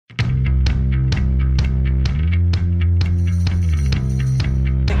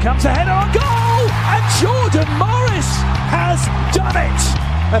to head on goal, and Jordan Morris has done it.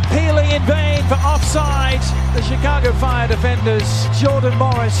 Appealing in vain for offside, the Chicago Fire defenders. Jordan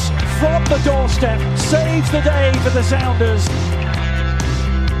Morris from the doorstep saves the day for the Sounders.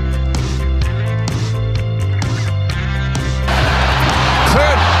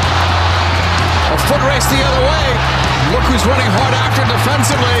 Cleared. A foot race the other way. Look who's running hard after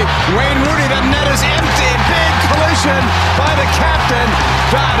defensively. Wayne Rooney, the net is empty. Big collision by the captain.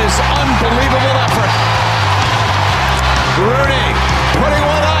 That is unbelievable effort. Rooney putting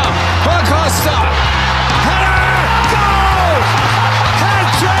one up. Acosta. Header. Goal!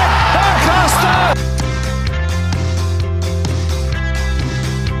 Hat-trick. Acosta.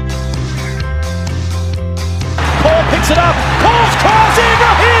 Paul picks it up. Paul's cross.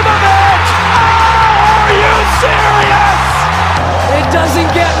 Ibrahimovic. Oh, are you serious? It doesn't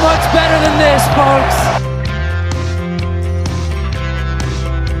get much better than this, folks.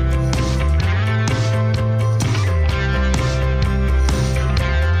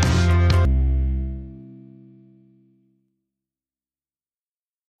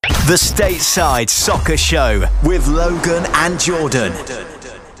 The Stateside Soccer Show with Logan and Jordan.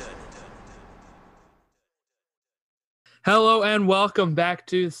 Hello and welcome back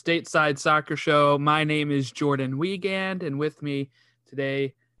to the Stateside Soccer Show. My name is Jordan Wiegand, and with me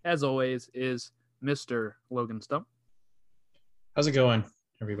today, as always, is Mr. Logan Stump. How's it going,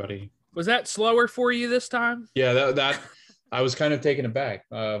 everybody? Was that slower for you this time? Yeah, that I was kind of taken aback.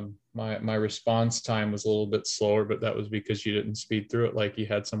 My response time was a little bit slower, but that was because you didn't speed through it like you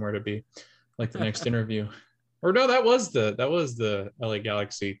had somewhere to be, like the next interview. Or no, that was the LA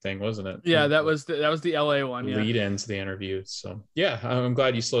Galaxy thing, wasn't it? Yeah, that was the LA one. Yeah. Lead into the interview. So yeah, I'm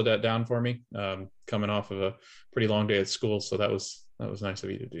glad you slowed that down for me. Coming off of a pretty long day at school, so that was nice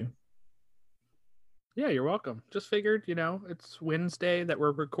of you to do. Yeah, you're welcome. Just figured, it's Wednesday that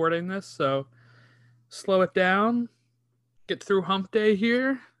we're recording this, so slow it down, get through hump day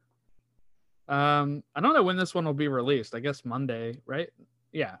here. I don't know when this one will be released. I guess Monday, right?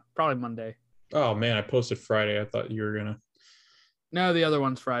 Yeah, probably Monday. Oh man, I posted Friday. I thought you were gonna. No, the other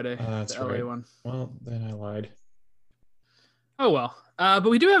one's Friday. That's the LA right. one. Well, then I lied. Oh well. But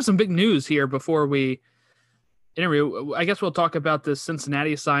we do have some big news here before we interview. I guess we'll talk about the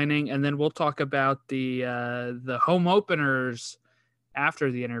Cincinnati signing, and then we'll talk about the home openers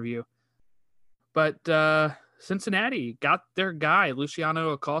after the interview. But Cincinnati got their guy. Luciano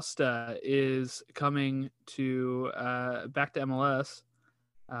Acosta is coming to back to MLS,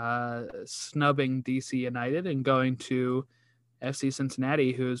 snubbing DC United and going to FC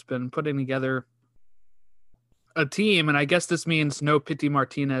Cincinnati, who's been putting together a team. And I guess this means no Pity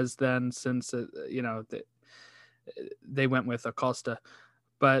Martinez then, since they went with Acosta.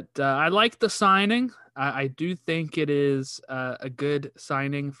 But I like the signing. I do think it is a good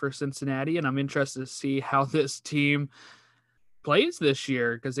signing for Cincinnati, and I'm interested to see how this team plays this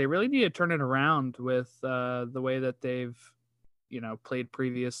year, because they really need to turn it around with the way that they've, played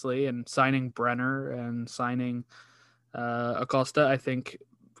previously. And signing Brenner and signing Acosta, I think,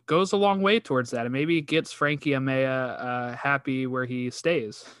 goes a long way towards that, and maybe gets Frankie Amaya happy where he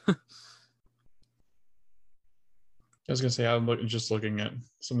stays. I was going to say, I'm just looking at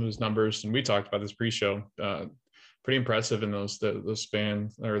some of his numbers, and we talked about this pre-show. Pretty impressive in those span,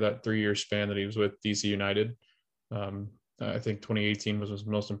 or that 3-year span that he was with DC United. I think 2018 was his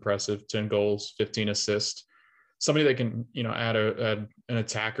most impressive. 10 goals, 15 assists. Somebody that can, add an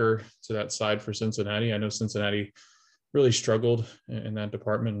attacker to that side for Cincinnati. I know Cincinnati really struggled in that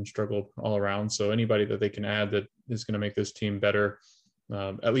department and struggled all around. So anybody that they can add that is going to make this team better,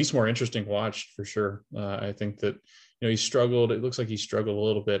 at least more interesting watched for sure. I think that, he struggled. It looks like he struggled a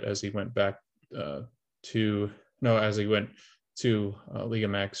little bit as he went back as he went to Liga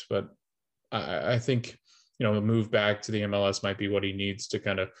MX. But I think, a move back to the MLS might be what he needs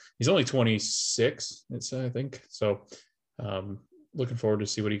to he's only 26, I think. So looking forward to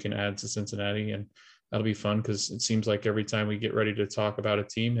see what he can add to Cincinnati. And that'll be fun, because it seems like every time we get ready to talk about a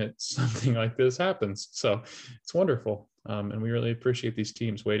team, something like this happens. So it's wonderful. And we really appreciate these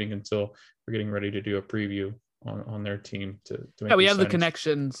teams waiting until we're getting ready to do a preview on their team to make we have signings. The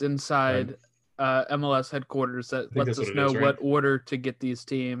connections inside MLS headquarters that lets us know what order to get these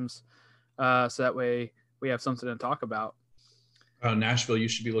teams, so that way we have something to talk about. Nashville, you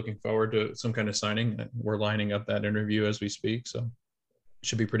should be looking forward to some kind of signing. We're lining up that interview as we speak, so it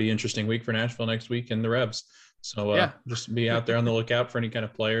should be a pretty interesting week for Nashville next week and the Revs. So just be out there on the lookout for any kind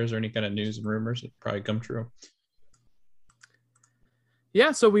of players or any kind of news and rumors that probably come true.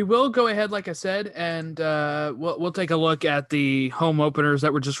 Yeah, so we will go ahead, like I said, and we'll take a look at the home openers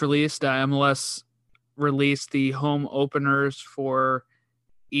that were just released. MLS released the home openers for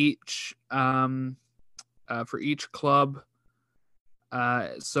each club.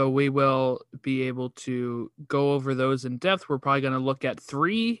 So we will be able to go over those in depth. We're probably going to look at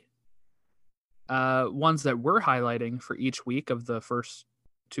 3 ones that we're highlighting for each week of the first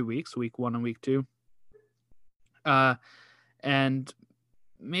 2 weeks, week 1 and week 2. And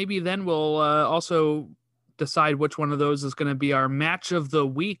maybe then we'll also decide which one of those is going to be our match of the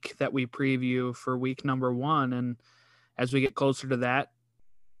week that we preview for week number 1. And as we get closer to that,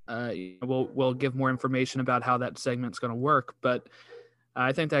 we'll give more information about how that segment's going to work. But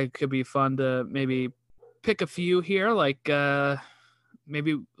I think that could be fun to maybe pick a few here. Like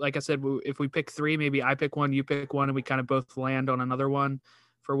maybe, like I said, if we pick 3, maybe I pick 1, you pick 1, and we kind of both land on another one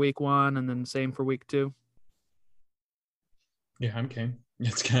for week 1, and then same for week 2. Yeah, I'm game.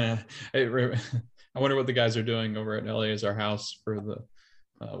 It's kind of. I wonder what the guys are doing over at LA is Our House for the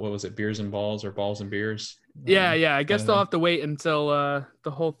what was it, Beers and Balls or Balls and Beers? Yeah. I guess they'll have to wait until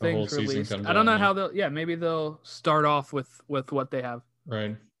the whole thing's released. I don't know how they'll. Yeah, maybe they'll start off with what they have.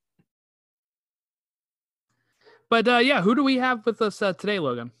 Right. But who do we have with us today,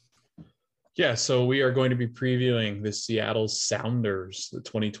 Logan? Yeah, so we are going to be previewing the Seattle Sounders, the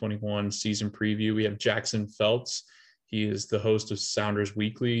 2021 season preview. We have Jackson Felts. He is the host of Sounders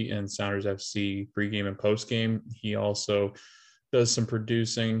Weekly and Sounders FC pregame and postgame. He also does some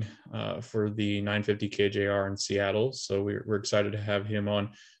producing for the 950 KJR in Seattle. So we're excited to have him on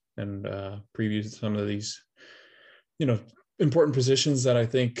and preview some of these, important positions that I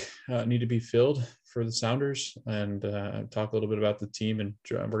think need to be filled for the Sounders, and talk a little bit about the team. And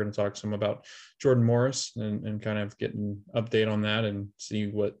we're going to talk some about Jordan Morris and kind of get an update on that and see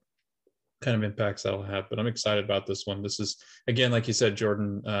what kind of impacts that'll have. But I'm excited about this one. This is, again, like you said,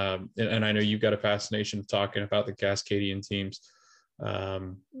 Jordan, and I know you've got a fascination talking about the Cascadian teams,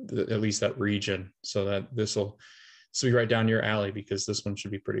 at least that region. So that this will be right down your alley, because this one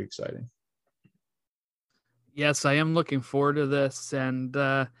should be pretty exciting. Yes, I am looking forward to this. And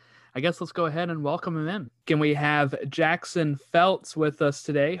I guess let's go ahead and welcome him in. Can we have Jackson Felts with us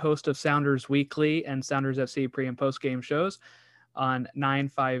today, host of Sounders Weekly and Sounders FC pre and post game shows on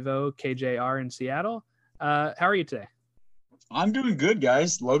 950 KJR in Seattle. How are you today? I'm doing good,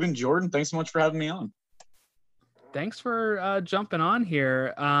 guys. Logan, Jordan, thanks so much for having me on. Thanks for jumping on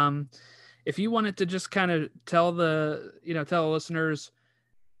here. If you wanted to just kind of tell the listeners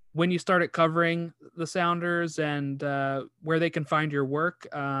when you started covering the Sounders and where they can find your work.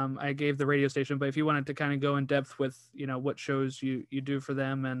 I gave the radio station, but if you wanted to kind of go in depth with, what shows you do for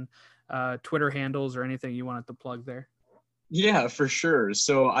them and Twitter handles or anything you wanted to plug there. Yeah, for sure.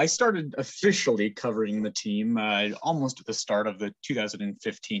 So I started officially covering the team almost at the start of the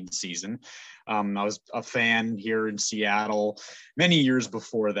 2015 season. I was a fan here in Seattle many years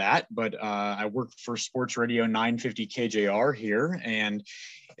before that, but I worked for Sports Radio 950 KJR here. And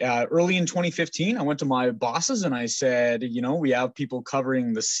early in 2015, I went to my bosses and I said, we have people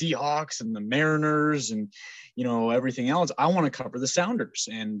covering the Seahawks and the Mariners and, everything else. I want to cover the Sounders.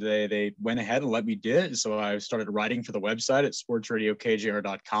 And they went ahead and let me do it. So I started writing for the website at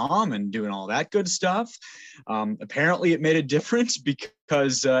sportsradiokjr.com and doing all that good stuff. Apparently it made a difference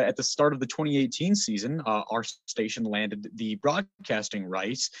because at the start of the 2018 season, our station landed the broadcasting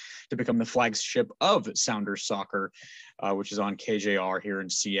rights to become the flagship of Sounders Soccer, which is on KJR here in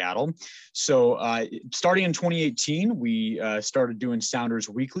Seattle. So starting in 2018, we started doing Sounders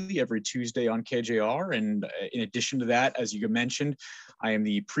Weekly every Tuesday on KJR. And in addition to that, as you mentioned, I am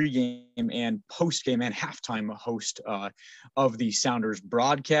the pregame and postgame and halftime host of the Sounders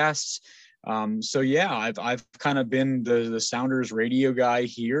broadcasts. So yeah, I've kind of been the Sounders radio guy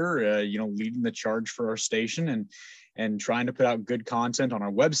here, leading the charge for our station and trying to put out good content on our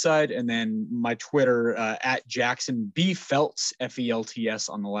website. And then my Twitter at Jackson B Felts, Felts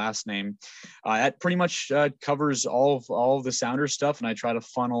on the last name. That pretty much covers all of the Sounders stuff. And I try to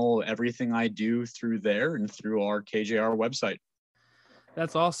funnel everything I do through there and through our KJR website.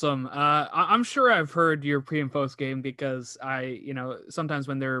 That's awesome. I'm sure I've heard your pre and post game because sometimes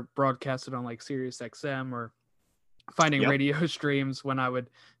when they're broadcasted on like Sirius XM or finding radio streams when I would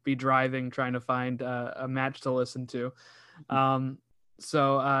be driving, trying to find a match to listen to.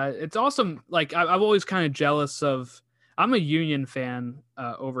 So it's awesome. Like I'm always kind of jealous of, I'm a Union fan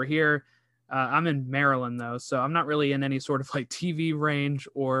over here. I'm in Maryland though. So I'm not really in any sort of like TV range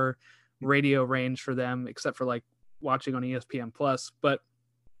or radio range for them, except for like watching on ESPN Plus. But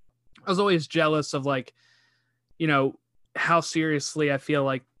I was always jealous of like, how seriously I feel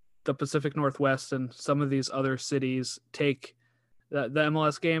like the Pacific Northwest and some of these other cities take the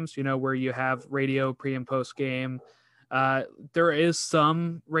MLS games, where you have radio pre and post game. There is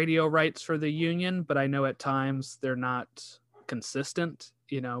some radio rights for the Union, but I know at times they're not consistent,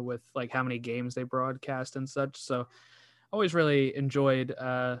 with like how many games they broadcast and such. So always really enjoyed,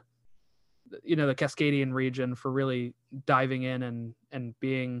 the Cascadian region for really diving in and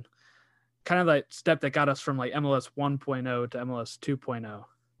being kind of that step that got us from like MLS 1.0 to MLS 2.0.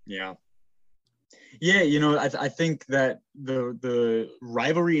 Yeah. Yeah, I think that the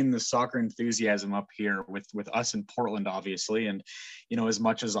rivalry and the soccer enthusiasm up here with us in Portland, obviously, and as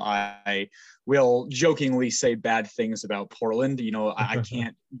much as I will jokingly say bad things about Portland, I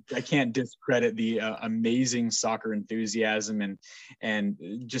can't discredit the amazing soccer enthusiasm and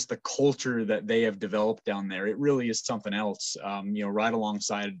just the culture that they have developed down there. It really is something else. Right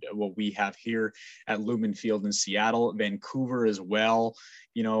alongside what we have here at Lumen Field in Seattle, Vancouver as well.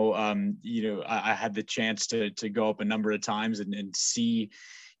 I had the chance to go up a number of times and see,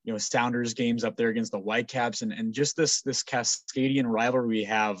 Sounders games up there against the Whitecaps, and just this Cascadian rivalry we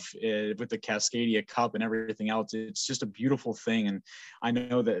have with the Cascadia Cup and everything else. It's just a beautiful thing. And I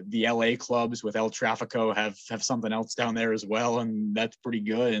know that the LA clubs with El Tráfico have something else down there as well, and that's pretty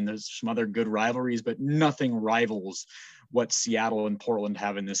good. And there's some other good rivalries, but nothing rivals what Seattle and Portland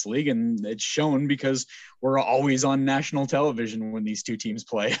have in this league. And it's shown because we're always on national television when these two teams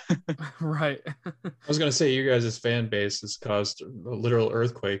play. Right. I was going to say, you guys' fan base has caused literal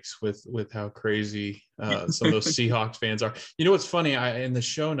earthquakes with how crazy some of those Seahawks fans are. What's funny? In the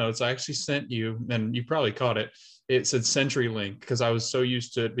show notes, I actually sent you, and you probably caught it. It said CenturyLink because I was so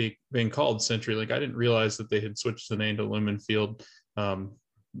used to it being called CenturyLink. I didn't realize that they had switched the name to Lumen Field.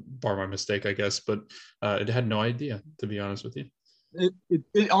 Bar my mistake, I guess, but it had no idea, to be honest with you.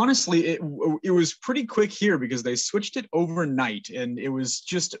 It honestly, it was pretty quick here because they switched it overnight, and it was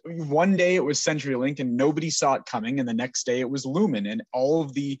just one day it was CenturyLink and nobody saw it coming, and the next day it was Lumen, and all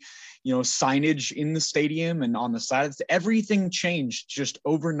of the signage in the stadium and on the sides, everything changed just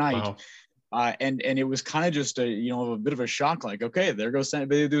overnight. Wow. And it was kind of just a bit of a shock, like, okay, there goes,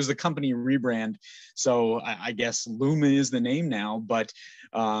 there was the company rebrand. So I guess Lumen is the name now, but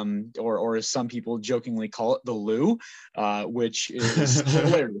or as some people jokingly call it, the Lou, which is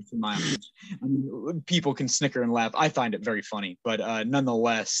hilarious in my opinion. I mean, people can snicker and laugh. I find it very funny, but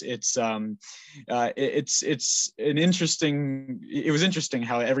nonetheless, it was interesting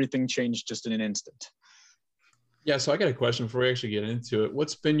how everything changed just in an instant. Yeah, so I got a question before we actually get into it.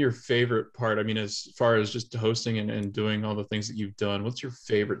 What's been your favorite part? I mean, as far as just hosting and doing all the things that you've done, what's your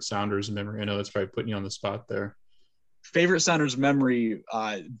favorite Sounders memory? I know that's probably putting you on the spot there. Favorite Sounders memory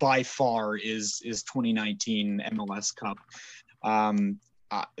by far is 2019 MLS Cup.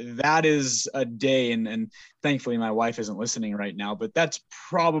 That is a day, and thankfully my wife isn't listening right now, but that's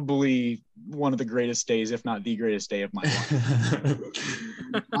probably one of the greatest days, if not the greatest day of my life.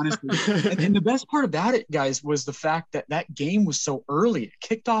 Honestly. And the best part about it, guys, was the fact that game was so early. It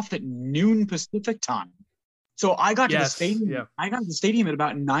kicked off at noon Pacific time. So I got to the stadium. Yeah. I got to the stadium at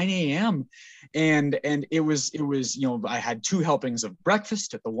about 9 a.m. and it was I had 2 helpings of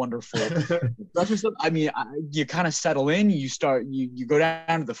breakfast at the wonderful breakfast. I mean, you kind of settle in. You go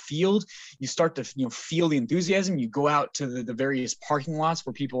down to the field. You start to feel the enthusiasm. You go out to the various parking lots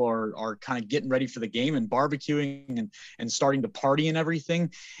where people are kind of getting ready for the game and barbecuing and starting to party and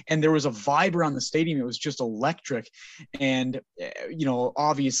everything. And there was a vibe around the stadium. It was just electric. And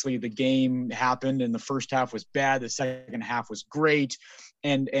obviously the game happened, and the first half was bad. The second half was great.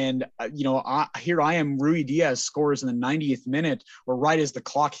 And here I am, Rui Diaz scores in the 90th minute, or right as the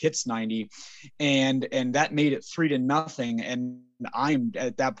clock hits 90. And that made it 3-0. And I'm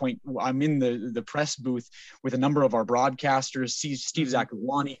at that point, I'm in the press booth with a number of our broadcasters, Steve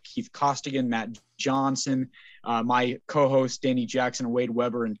Zakuani, Keith Costigan, Matt Johnson, my co-hosts, Danny Jackson, Wade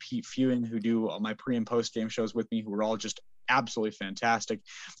Weber, and Pete Fewing, who do my pre and post game shows with me, who are all just absolutely fantastic.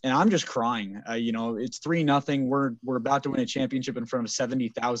 And I'm just crying. It's 3-0. We're about to win a championship in front of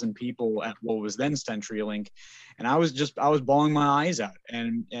 70,000 people at what was then CenturyLink. And I was bawling my eyes out,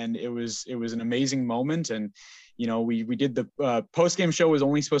 and it was an amazing moment. And we did the post-game show was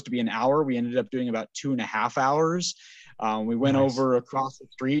only supposed to be an hour. We ended up doing about 2.5 hours. We went over across the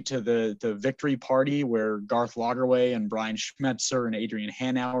street to the victory party where Garth Lagerwey and Brian Schmetzer and Adrian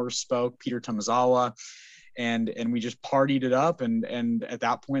Hanauer spoke, Peter Tomazawa. And we just partied it up. And at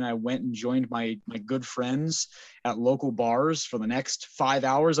that point, I went and joined my good friends at local bars for the next 5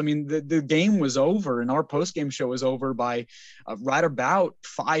 hours. I mean, the game was over, and our post-game show was over by right about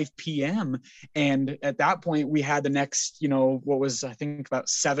 5 p.m. And at that point, we had the next, what was, I think, about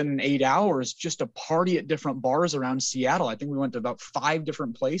 7-8 hours just to party at different bars around Seattle. I think we went to about 5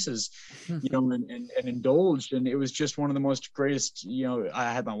 different places, and indulged. And it was just one of the most greatest,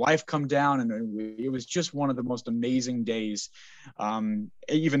 I had my wife come down, and it was just one of the most amazing days.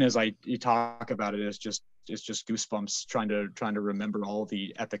 Even as you talk about it, it's just goosebumps trying to remember all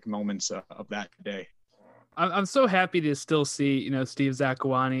the epic moments of that day. I'm so happy to still see, Steve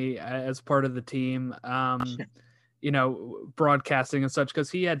Zakuani as part of the team, broadcasting and such,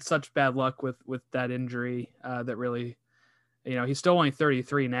 because he had such bad luck with that injury that really, he's still only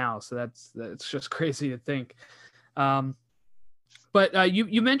 33 now. So that's just crazy to think. But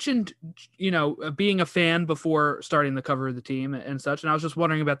you mentioned, being a fan before starting the cover of the team and such. And I was just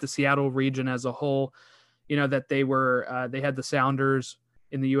wondering about the Seattle region as a whole, that they had the Sounders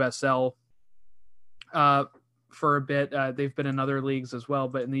in the USL for a bit. They've been in other leagues as well,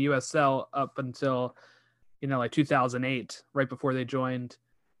 but in the USL up until, like 2008, right before they joined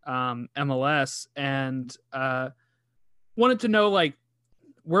MLS. And wanted to know, like,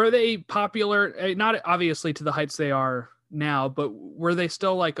 were they popular? Not obviously to the heights they are now, but were they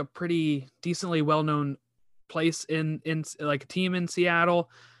still like a pretty decently well-known place in like a team in Seattle?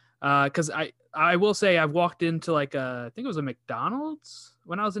 Because I will say I've walked into like I think it was a McDonald's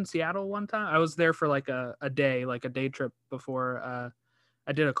when I was in Seattle one time. I was there for like a day trip before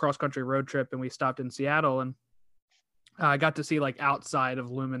I did a cross-country road trip, and we stopped in Seattle, and I got to see like outside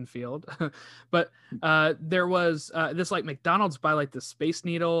of Lumen Field. But there was this like McDonald's by like the Space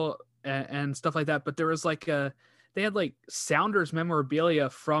Needle and stuff like that. But there was like they had like Sounders memorabilia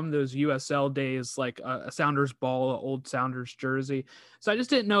from those USL days, like a Sounders ball, an old Sounders jersey. So I just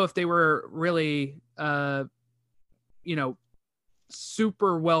didn't know if they were really,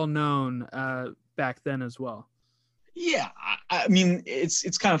 super well known back then as well. Yeah, I mean,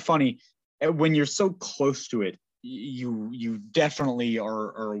 it's kind of funny when you're so close to it. You definitely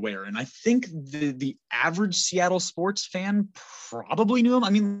are aware, and I think the average Seattle sports fan probably knew him.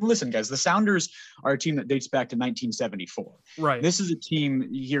 I mean, listen, guys, the Sounders are a team that dates back to 1974. Right. This is a team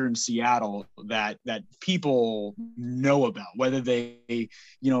here in Seattle that people know about. Whether they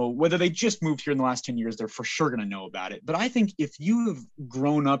just moved here in the last 10 years, they're for sure going to know about it. But I think if you have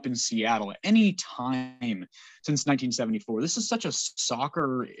grown up in Seattle at any time since 1974, this is such a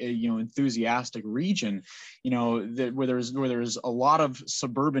soccer enthusiastic region. Where there's a lot of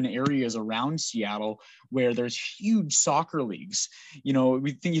suburban areas around Seattle where there's huge soccer leagues. You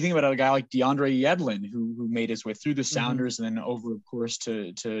think about a guy like DeAndre Yedlin, who made his way through the Sounders and then over, of course,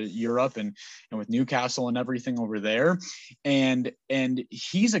 to Europe and with Newcastle and everything over there. And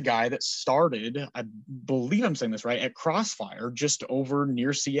he's a guy that started, I believe I'm saying this right, at Crossfire just over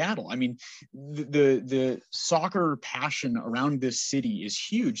near Seattle. I mean, the soccer passion around this city is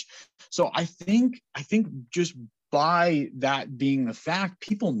huge. So I think just by that being the fact,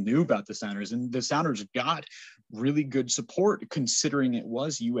 people knew about the Sounders, and the Sounders got really good support considering it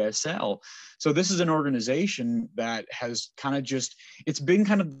was USL. So this is an organization that has kind of it's been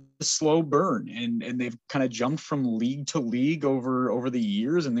kind of a slow burn, and they've kind of jumped from league to league over the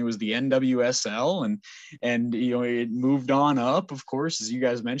years. And there was the NWSL and it moved on up, of course, as you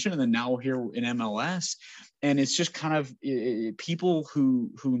guys mentioned, and then now here in MLS. And it's just kind of people who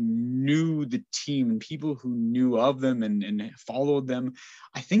knew the team and people who knew of them and followed them.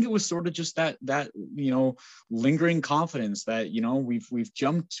 I think it was sort of just that lingering confidence that we've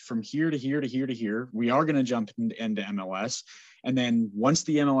jumped from here to here to here to here. We are going to jump into MLS, and then once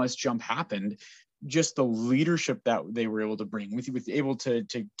the MLS jump happened, just the leadership that they were able to bring with able to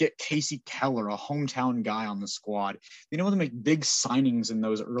get Casey Keller, a hometown guy, on the squad. They were able to make big signings in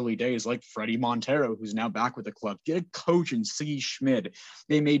those early days, like Freddie Montero, who's now back with the club, get a coach in C. Schmid.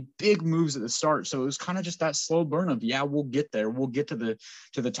 They made big moves at the start. So it was kind of just that slow burn of, we'll get there. We'll get to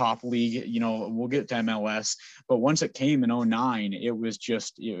the top league, we'll get to MLS. But once it came in 2009, it was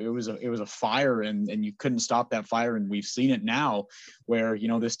just, it was a fire, and you couldn't stop that fire. And we've seen it now where,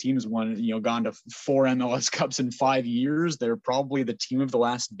 this team's gone to 4 MLS Cups in 5 years. They're probably the team of the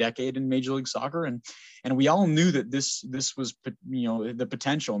last decade in Major League Soccer, and we all knew that this was the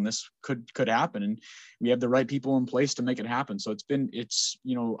potential, and this could happen, and we have the right people in place to make it happen. So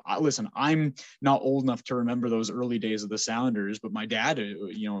listen, I'm not old enough to remember those early days of the Sounders, but my dad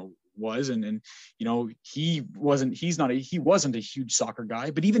was, and he wasn't a huge soccer guy,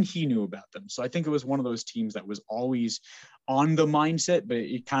 but even he knew about them. So I think it was one of those teams that was always on the mindset, but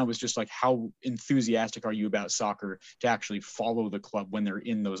it kind of was just like, how enthusiastic are you about soccer to actually follow the club when they're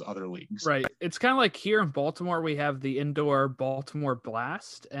in those other leagues? Right. It's kind of like here in Baltimore, we have the indoor Baltimore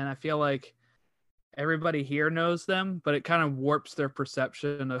Blast, and I feel like everybody here knows them, but it kind of warps their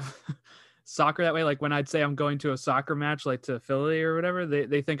perception of soccer that way. Like when I'd say I'm going to a soccer match, like to Philly or whatever,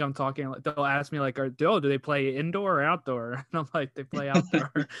 they think I'm talking, like they'll ask me like, do they play indoor or outdoor? And I'm like, they play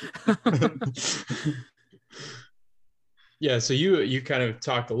outdoor. Yeah, so you kind of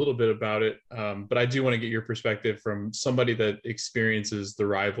talked a little bit about it, but I do want to get your perspective from somebody that experiences the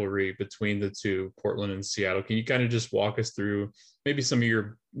rivalry between the two, Portland and Seattle. Can you kind of just walk us through maybe some of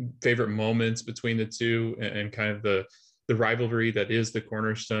your favorite moments between the two, and kind of the rivalry that is the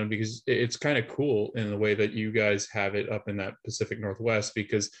cornerstone? Because it's kind of cool in the way that you guys have it up in that Pacific Northwest,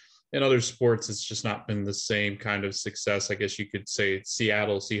 because in other sports, it's just not been the same kind of success. I guess you could say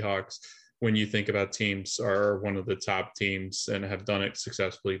Seattle Seahawks, when you think about teams, are one of the top teams and have done it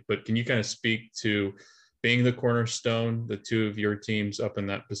successfully. But can you kind of speak to being the cornerstone, the two of your teams up in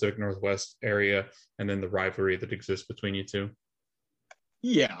that Pacific Northwest area, and then the rivalry that exists between you two?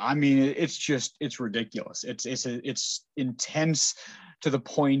 Yeah, I mean, it's ridiculous. It's intense to the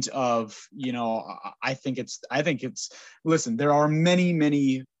point of, I think it's listen, there are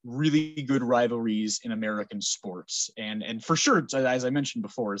many really good rivalries in American sports, and for sure, as I mentioned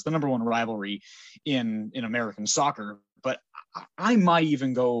before, it's the number one rivalry in American soccer. But I might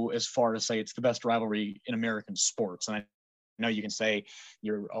even go as far as say it's the best rivalry in American sports. And I know you can say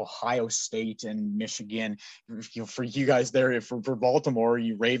you're Ohio State and Michigan, for you guys there, for Baltimore,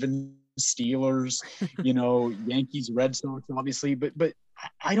 you Ravens, Steelers, Yankees, Red Sox, obviously, but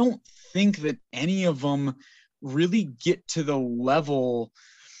I don't think that any of them really get to the level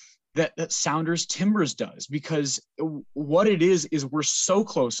that Sounders Timbers does, because what it is we're so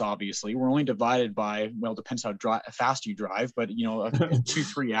close. Obviously, we're only divided by, well, depends how fast you drive, but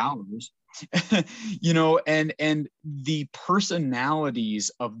 2-3 hours. And the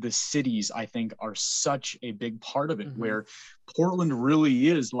personalities of the cities, I think, are such a big part of it, where Portland really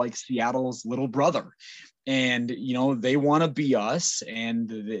is like Seattle's little brother. And, they want to be us, and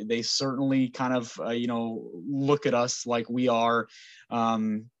they certainly kind of, look at us like we are, I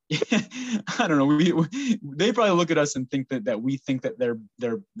don't know. They probably look at us and think that we think that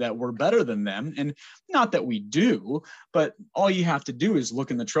that we're better than them, and not that we do. But all you have to do is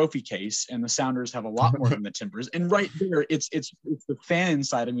look in the trophy case, and the Sounders have a lot more than the Timbers. And right there, it's the fan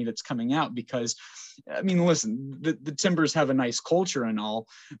inside of me that's coming out, because, I mean, listen, the Timbers have a nice culture and all,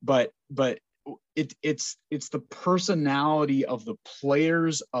 but it's the personality of the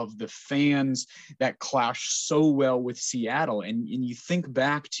players, of the fans, that clash so well with Seattle. And you think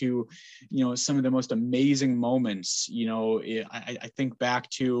back to, some of the most amazing moments. I think back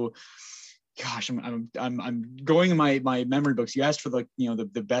to, gosh, I'm going in my memory books. You asked for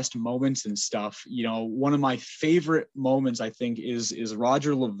the best moments and stuff. One of my favorite moments, I think, is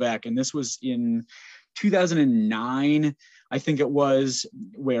Roger Levesque, and this was in 2009, I think it was,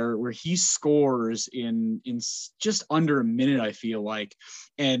 where he scores in just under a minute, I feel like,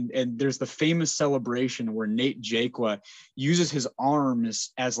 and there's the famous celebration where Nate Jaquia uses his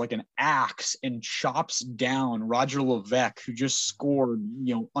arms as like an axe and chops down Roger Levesque, who just scored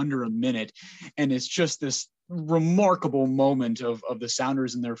under a minute, and it's just this remarkable moment of the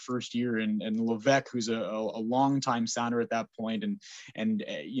Sounders in their first year, and Levesque, who's a longtime Sounder at that point, and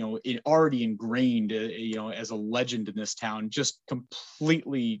it already ingrained as a legend in this town, just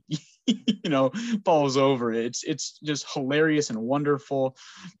completely falls over. It's just hilarious and wonderful.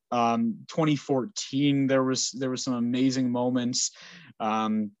 2014, there was some amazing moments.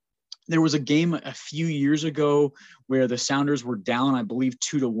 There was a game a few years ago where the Sounders were down, I believe,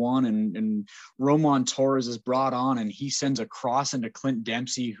 2-1, and Roman Torres is brought on, and he sends a cross into Clint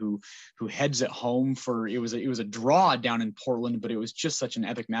Dempsey, who heads it home for, it was a draw down in Portland, but it was just such an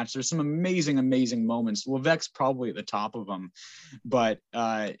epic match. There's some amazing moments. Levesque's probably at the top of them, but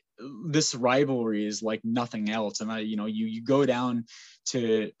this rivalry is like nothing else. And you go down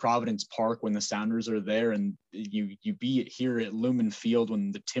to Providence Park when the Sounders are there, and you be here at Lumen Field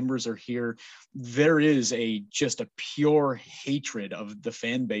when the Timbers are here. There is just a pure hatred of the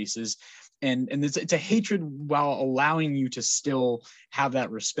fan bases, and it's a hatred while allowing you to still have that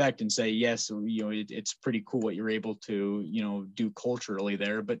respect and say, yes, it's pretty cool what you're able to do culturally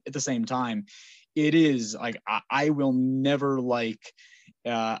there. But at the same time, it is like, I will never like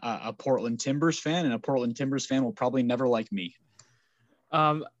a Portland Timbers fan, and a Portland Timbers fan will probably never like me.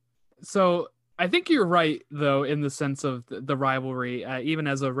 So I think you're right, though, in the sense of the rivalry, even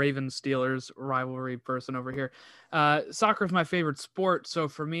as a Ravens Steelers rivalry person over here. Soccer is my favorite sport. So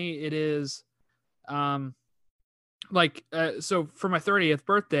for me, it is so for my 30th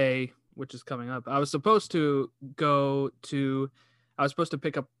birthday, which is coming up, I was supposed to pick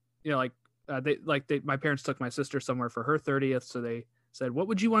up, my parents took my sister somewhere for her 30th. So they said, what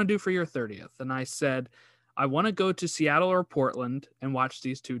would you want to do for your 30th? And I said, I want to go to Seattle or Portland and watch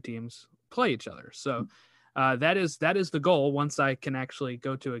these two teams play each other. So that is the goal once I can actually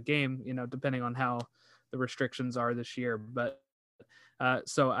go to a game, depending on how the restrictions are this year. But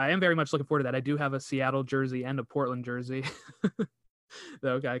So I am very much looking forward to that. I do have a Seattle jersey and a Portland jersey.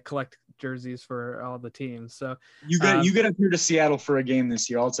 Though I collect jerseys for all the teams. So you get up here to Seattle for a game this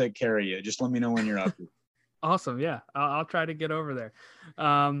year. I'll take care of you. Just let me know when you're up here. Awesome. Yeah. I'll try to get over there.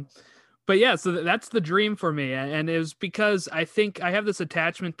 But yeah, so that's the dream for me. And it was because I think I have this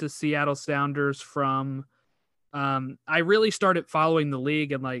attachment to Seattle Sounders from, I really started following the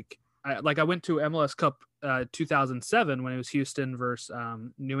league, and I went to MLS Cup 2007 when it was Houston versus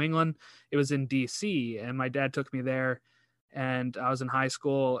New England. It was in DC, and my dad took me there, and I was in high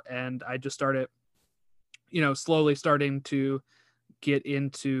school, and I just started, slowly starting to get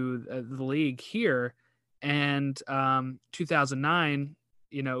into the league here. And 2009,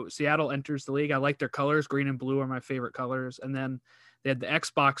 Seattle enters the league. I like their colors. Green and blue are my favorite colors. And then they had the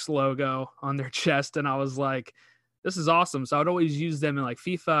Xbox logo on their chest, and I was like, this is awesome. So I'd always use them in like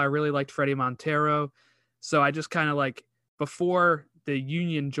FIFA. I really liked Freddie Montero. So I just kind of before the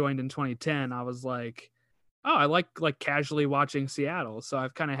Union joined in 2010, I was like, oh, I like casually watching Seattle. So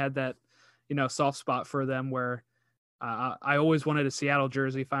I've kind of had that, soft spot for them where I always wanted a Seattle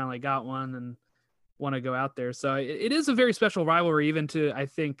jersey, finally got one, and want to go out there. So it is a very special rivalry, even to, I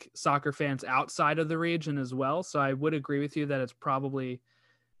think, soccer fans outside of the region as well. So I would agree with you that it's probably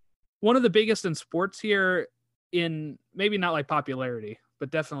one of the biggest in sports here, in maybe not like popularity,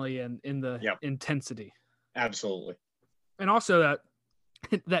 but definitely in the intensity. Absolutely. And also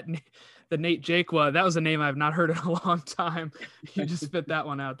that the Nate Jakwa, that was a name I've not heard in a long time. You just spit that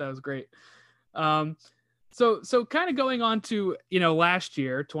one out. That was great. So kind of going on to, last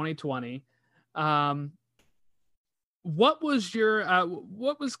year, 2020, what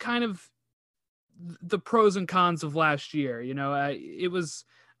was kind of the pros and cons of last year? It was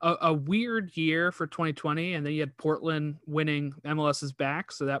a weird year for 2020, and then you had Portland winning MLS's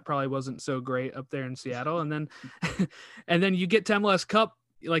back, so that probably wasn't so great up there in Seattle. And then and then you get to MLS Cup,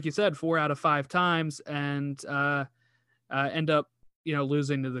 like you said, 4 out of 5 times, and end up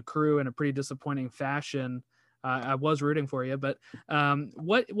losing to the Crew in a pretty disappointing fashion. I was rooting for you, but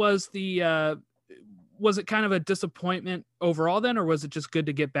what was was it kind of a disappointment overall then, or was it just good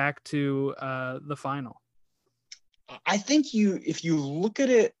to get back to the final? I think if you look at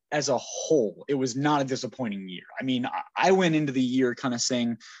it as a whole, it was not a disappointing year. I mean, I went into the year kind of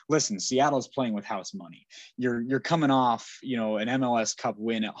saying, listen, Seattle's playing with house money. You're coming off, an MLS Cup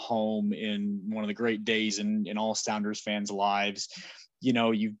win at home in one of the great days in all Sounders fans' lives.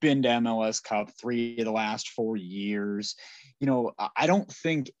 You've been to MLS Cup 3 of the last 4 years. I don't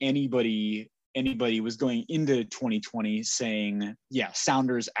think anybody was going into 2020 saying, yeah,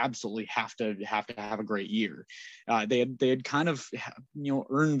 Sounders absolutely have to have a great year. They had kind of,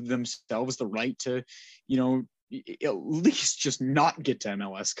 earned themselves the right to, at least just not get to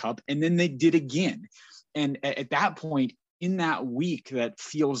MLS Cup. And then they did again. And at that point in that week, that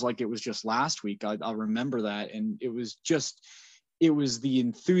feels like it was just last week. I'll remember that. And it was the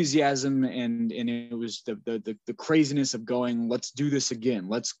enthusiasm and it was the craziness of going, let's do this again.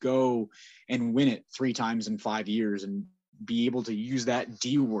 Let's go and win it 3 times in 5 years and be able to use that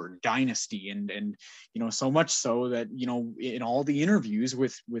D word, dynasty. And so much so that, in all the interviews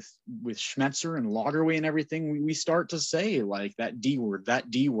with Schmetzer and Lagerwey and everything, we start to say like that D word.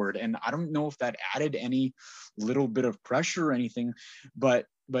 And I don't know if that added any little bit of pressure or anything, but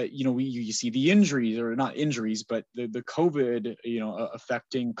you see the injuries, or not injuries, but the COVID,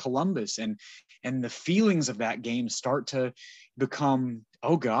 affecting Columbus, and the feelings of that game start to become,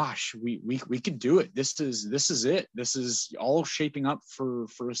 oh gosh, we could do it. This is it. This is all shaping up for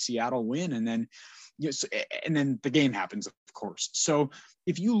a Seattle win. And then, and then the game happens, of course. So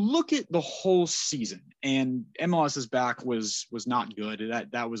if you look at the whole season, and MLS's back was not good.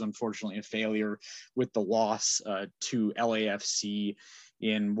 That was unfortunately a failure with the loss to LAFC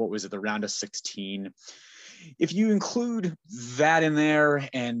in, what was it, the round of 16. If you include that in there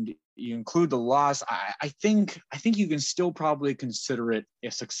and you include the loss, I think you can still probably consider it a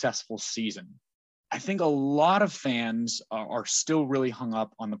successful season. I think a lot of fans are still really hung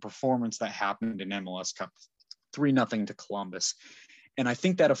up on the performance that happened in MLS Cup, 3-0 to Columbus. And I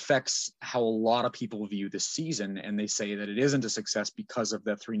think that affects how a lot of people view this season, and they say that it isn't a success because of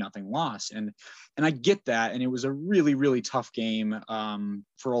the 3-0 loss. And I get that. And it was a really, really tough game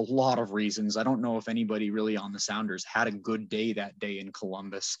for a lot of reasons. I don't know if anybody really on the Sounders had a good day that day in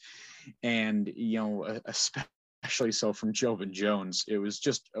Columbus. And, especially so from Jovan Jones. It was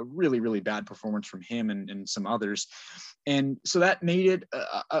just a really, really bad performance from him and some others. And so that made it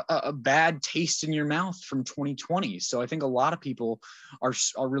a bad taste in your mouth from 2020. So I think a lot of people are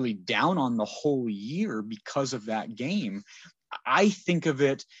really down on the whole year because of that game. I think of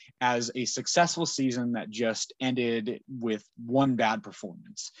it as a successful season that just ended with one bad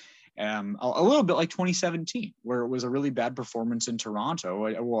performance. A little bit like 2017, where it was a really bad performance in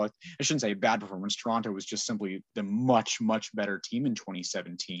Toronto. Well, I shouldn't say bad performance. Toronto was just simply the much, much better team in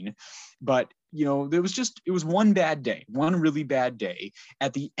 2017. But, it was one bad day, one really bad day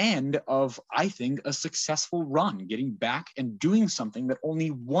at the end of, I think, a successful run, getting back and doing something that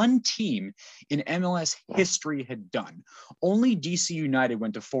only one team in MLS history had done. Only DC United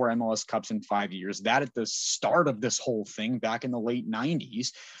went to 4 MLS Cups in 5 years, that at the start of this whole thing back in the late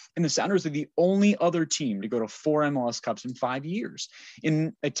 90s. And the Sounders are the only other team to go to 4 MLS Cups in 5 years,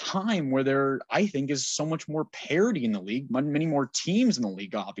 in a time where there, I think, is so much more parity in the league, many more teams in the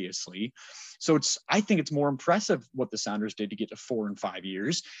league, obviously. So I think it's more impressive what the Sounders did to get to 4 in 5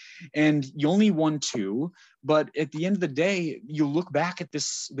 years. And you only won 2, but at the end of the day, you look back at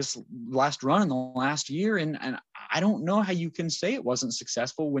this last run in the last year, and I don't know how you can say it wasn't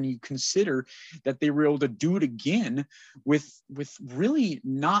successful when you consider that they were able to do it again with really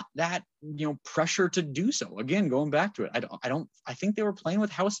not that pressure to do so. Again, going back to it, I think they were playing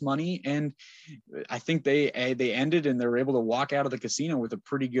with house money, and I think they ended and they were able to walk out of the casino with a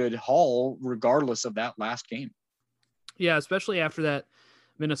pretty good haul regardless of that last game. Yeah, especially after that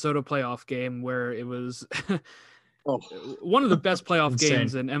Minnesota playoff game where it was one of the best playoff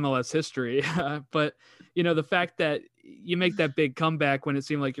games in MLS history. But, the fact that you make that big comeback when it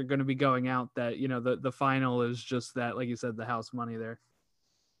seemed like you're going to be going out, that, the final is just that, like you said, the house money there.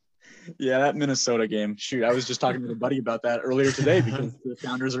 Yeah, that Minnesota game. Shoot, I was just talking to a buddy about that earlier today because the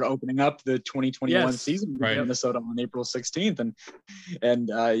Sounders are opening up the 2021 season in Minnesota on April 16th. And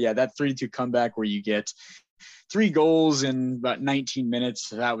that 3-2 comeback where you get 3 goals in about 19 minutes.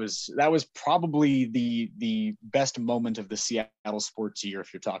 That was probably the best moment of the Seattle sports year,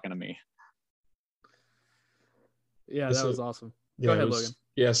 if you're talking to me. Yeah, that was awesome. Go ahead, Logan.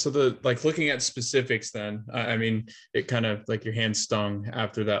 Yeah, so looking at specifics then, I mean, it kind of like your hand stung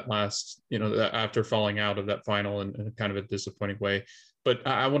after that last, after falling out of that final in kind of a disappointing way. But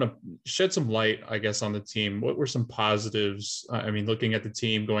I want to shed some light, I guess, on the team. What were some positives, looking at the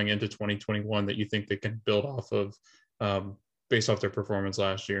team going into 2021 that you think they can build off of based off their performance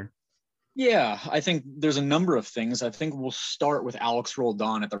last year? Yeah, I think there's a number of things. I think we'll start with Alex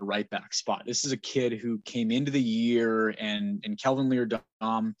Roldan at the right back spot. This is a kid who came into the year and Kelvin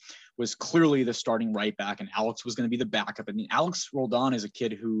Leerdam was clearly the starting right back, and Alex was going to be the backup. I mean, Alex Roldan is a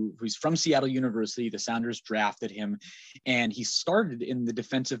kid who's from Seattle University. The Sounders drafted him, and he started in the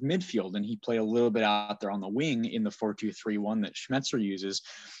defensive midfield, and he played a little bit out there on the wing in the 4-2-3-1 that Schmetzer uses.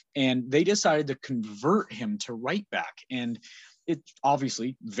 And they decided to convert him to right back. And it's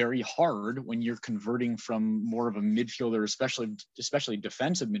obviously very hard when you're converting from more of a midfielder, especially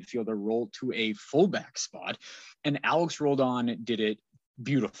defensive midfielder role, to a fullback spot. And Alex Roldan did it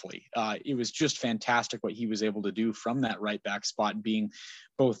beautifully. It was just fantastic what he was able to do from that right back spot, being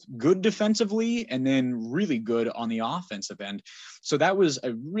both good defensively and then really good on the offensive end. So that was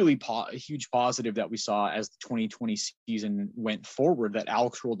a really huge positive that we saw as the 2020 season went forward, that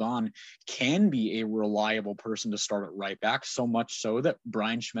Alex Roldan can be a reliable person to start at right back, so much so that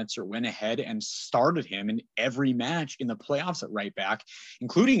Brian Schmetzer went ahead and started him in every match in the playoffs at right back,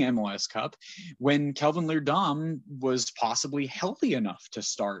 including MLS Cup, when Kelvin Leerdam was possibly healthy enough to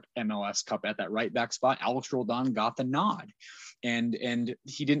start MLS Cup at that right back spot. Alex Roldan got the nod. And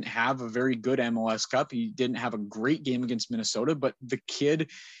he didn't have a very good MLS Cup. He didn't have a great game against Minnesota, but the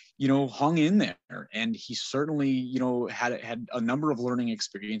kid, hung in there, and he certainly, had a number of learning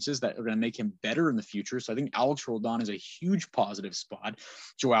experiences that are going to make him better in the future. So I think Alex Roldan is a huge positive spot.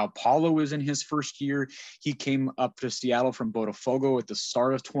 Joao Paulo is in his first year. He came up to Seattle from Botafogo at the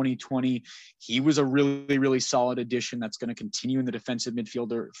start of 2020. He was a really, really solid addition that's going to continue in the defensive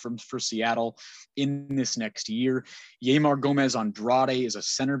midfielder for Seattle in this next year. Yeimar Gomez Andrade is a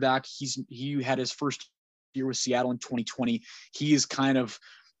center back. He had his first year with Seattle in 2020. He is kind of,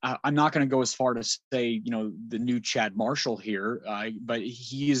 I'm not going to go as far to say, the new Chad Marshall here, but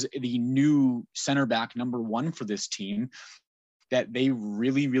he is the new center back number 1 for this team that they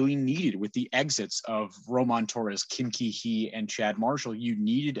really, really needed with the exits of Roman Torres, Kim Ki-hee, and Chad Marshall. You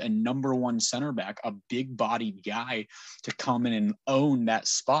needed a number 1 center back, a big-bodied guy to come in and own that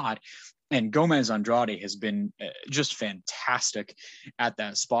spot. And Gomez Andrade has been just fantastic at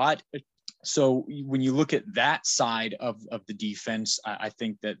that spot. So when you look at that side of the defense, I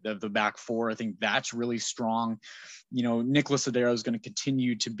think that the back four, I think that's really strong. You know, Nicholas Lodeiro is going to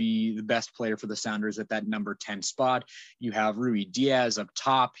continue to be the best player for the Sounders at that number 10 spot. You have Ruidíaz up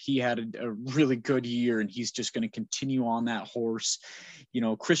top. He had a really good year, and he's just going to continue on that horse. You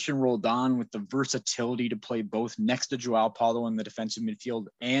know, Christian Roldan with the versatility to play both next to Joao Paulo in the defensive midfield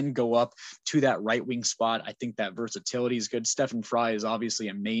and go up to that right wing spot. I think that versatility is good. Stefan Frei is obviously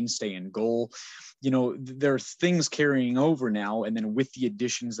a mainstay in goal. You know, there are things carrying over now. And then with the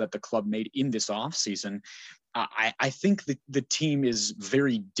additions that the club made in this offseason, I think the team is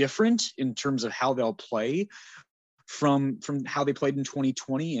very different in terms of how they'll play from how they played in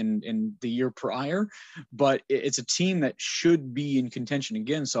 2020 and the year prior, but it's a team that should be in contention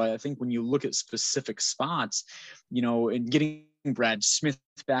again. So I think when you look at specific spots, you know, and getting Brad Smith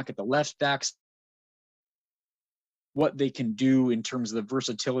back at the left backs, what they can do in terms of the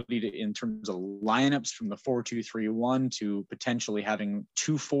versatility in terms of lineups from the 4-2-3-1 to potentially having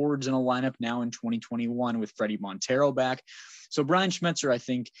two forwards in a lineup now in 2021 with Freddie Montero back. So Brian Schmetzer, I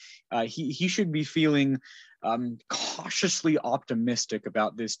think he should be feeling cautiously optimistic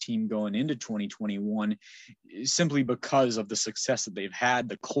about this team going into 2021, simply because of the success that they've had.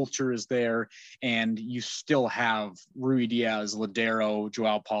 The culture is there, and you still have Ruidíaz, Lodeiro,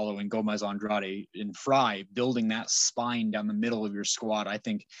 Joao Paulo, and Gomez Andrade and Frei building that spine down the middle of your squad. I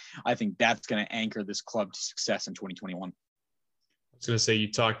think that's going to anchor this club to success in 2021. I was going to say,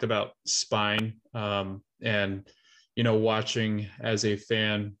 you talked about spine, and you know, watching as a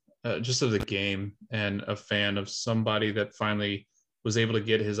fan just of the game and a fan of somebody that finally was able to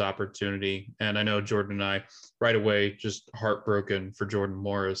get his opportunity. And I know Jordan and I right away just heartbroken for Jordan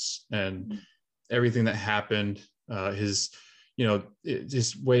Morris and everything that happened. His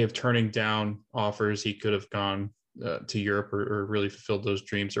way of turning down offers. He could have gone to Europe or really fulfilled those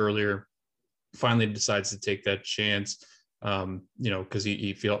dreams earlier. Finally decides to take that chance. Because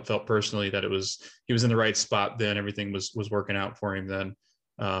he felt personally that he was in the right spot then. Everything was working out for him then.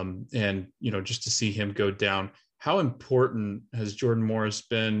 And, you know, just to see him go down, how important has Jordan Morris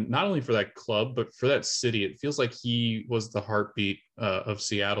been, not only for that club, but for that city? It feels like he was the heartbeat of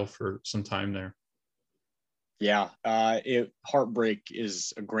Seattle for some time there. Yeah. Heartbreak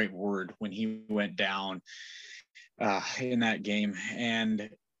is a great word when he went down in that game. And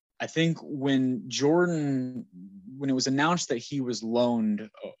I think when it was announced that he was loaned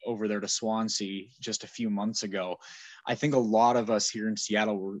over there to Swansea just a few months ago, I think a lot of us here in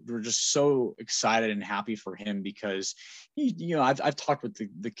Seattle were just so excited and happy for him, because I've talked with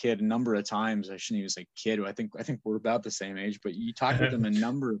the kid a number of times. I shouldn't even say kid. I think we're about the same age, but you talked with him a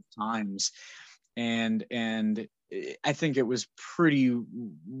number of times, and I think it was pretty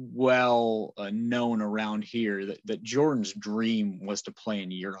well known around here that Jordan's dream was to play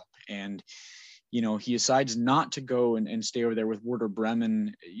in Europe. And, you know, he decides not to go and stay over there with Werder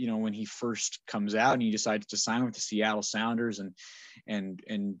Bremen, you know, when he first comes out, and he decides to sign with the Seattle Sounders. And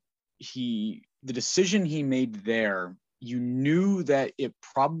the decision he made there, you knew that it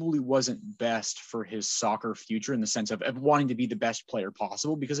probably wasn't best for his soccer future, in the sense of wanting to be the best player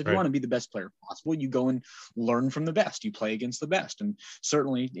possible. Because if you want to be the best player possible, you go and learn from the best, you play against the best. And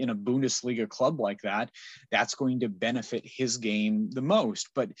certainly in a Bundesliga club like that, that's going to benefit his game the most.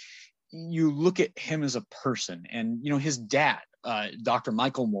 But you look at him as a person, and, you know, his dad, Dr.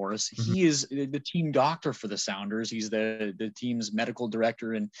 Michael Morris, he is the team doctor for the Sounders. He's the team's medical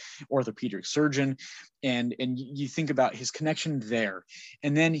director and orthopedic surgeon. And you think about his connection there.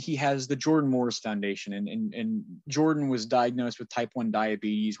 And then he has the Jordan Morris Foundation. And Jordan was diagnosed with type 1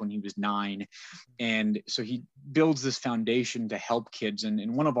 diabetes when he was 9. And so he builds this foundation to help kids.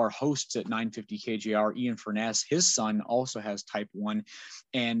 And one of our hosts at 950 KJR, Ian Furness, his son also has type 1.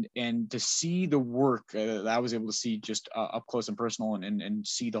 And to see the work that I was able to see just up close and personal, and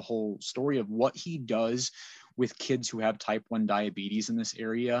see the whole story of what he does with kids who have type 1 diabetes in this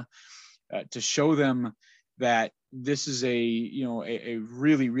area, to show them that this is a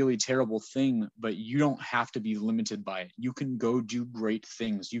really, really terrible thing, but you don't have to be limited by it. You can go do great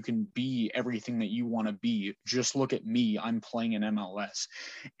things. You can be everything that you want to be. Just look at me. I'm playing in MLS.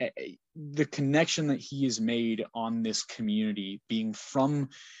 The connection that he has made on this community, being from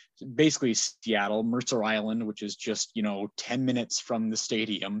basically Seattle, Mercer Island, which is just, 10 minutes from the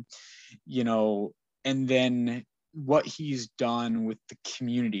stadium, and then what he's done with the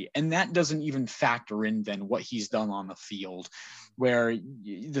community. And that doesn't even factor in then what he's done on the field, where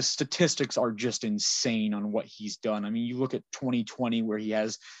the statistics are just insane on what he's done. I mean, you look at 2020, where he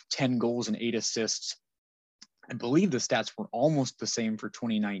has 10 goals and 8 assists. I believe the stats were almost the same for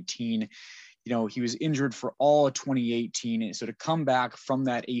 2019. he was injured for all of 2018. And so to come back from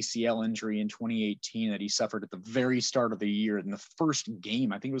that ACL injury in 2018 that he suffered at the very start of the year in the first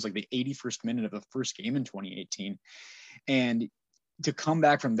game, I think it was like the 81st minute of the first game in 2018. And to come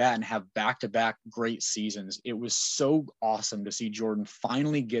back from that and have back-to-back great seasons, it was so awesome to see Jordan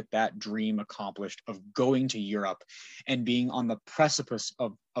finally get that dream accomplished of going to Europe and being on the precipice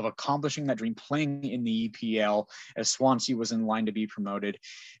of accomplishing that dream, playing in the EPL as Swansea was in line to be promoted.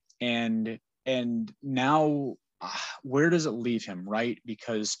 And now where does it leave him, right?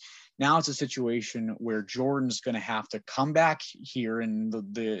 Because now it's a situation where Jordan's going to have to come back here and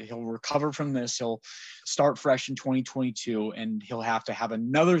he'll recover from this. He'll start fresh in 2022 and he'll have to have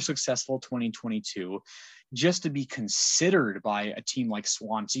another successful 2022 just to be considered by a team like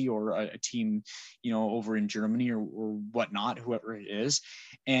Swansea or a team, over in Germany or whatnot, whoever it is.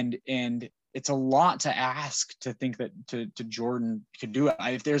 And it's a lot to ask to think that to Jordan could do it.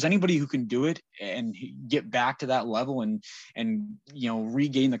 If there's anybody who can do it and get back to that level and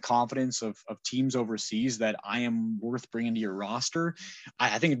regain the confidence of teams overseas that I am worth bringing to your roster,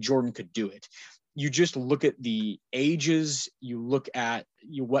 I think Jordan could do it. You just look at the ages, you look at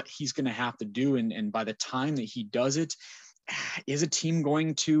what he's going to have to do. And by the time that he does it, is a team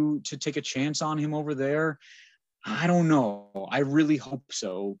going to take a chance on him over there? I don't know. I really hope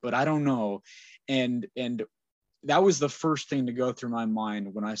so, but I don't know. And that was the first thing to go through my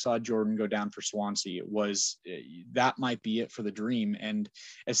mind when I saw Jordan go down for Swansea. It was that might be it for the dream. And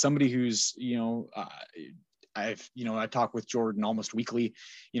as somebody who's, I talk with Jordan almost weekly,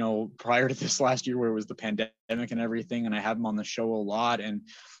 prior to this last year where it was the pandemic and everything, and I have him on the show a lot. And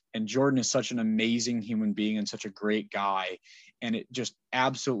Jordan is such an amazing human being and such a great guy. And it just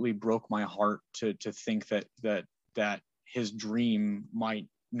absolutely broke my heart to think that his dream might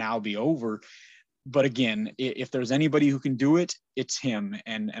now be over. But again, if there's anybody who can do it, it's him.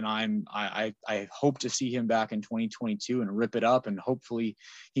 And I hope to see him back in 2022 and rip it up. And hopefully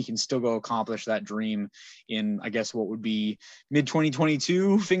he can still go accomplish that dream in, I guess, what would be mid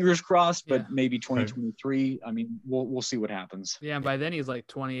 2022, fingers crossed, but maybe 2023. I mean, we'll see what happens. Yeah. And by then he's like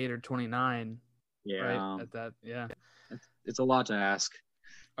 28 or 29. Yeah. Right? At that. Yeah. It's a lot to ask.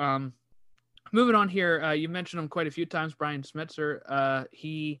 Moving on here. You mentioned him quite a few times, Brian Schmetzer.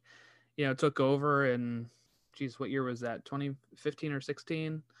 He, took over and what year was that? 2015 or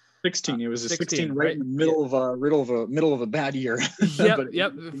 16? 16. It was a 16 right in the middle of a bad year.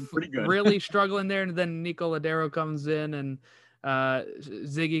 Yep. Pretty good. Really struggling there. And then Nico Ladero comes in and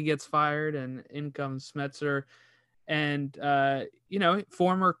Ziggy gets fired and in comes Schmetzer. And,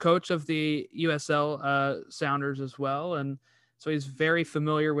 former coach of the USL Sounders as well. And so he's very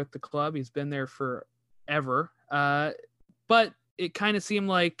familiar with the club. He's been there forever. But it kind of seemed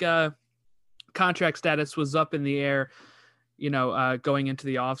like contract status was up in the air, going into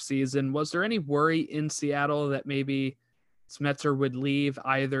the off season. Was there any worry in Seattle that maybe Schmetzer would leave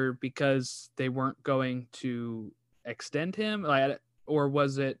either because they weren't going to extend him, or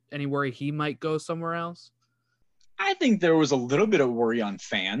was it any worry he might go somewhere else? I think there was a little bit of worry on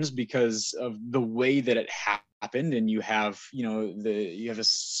fans because of the way that it happened, and you have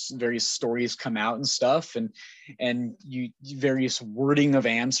various stories come out and stuff, and various wording of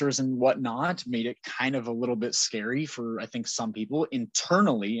answers and whatnot made it kind of a little bit scary for, I think, some people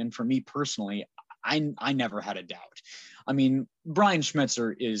internally. And for me personally, I never had a doubt. I mean, Brian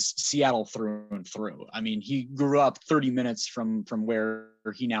Schmetzer is Seattle through and through. I mean, he grew up 30 minutes from where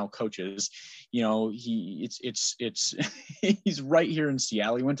he now coaches. He's right here in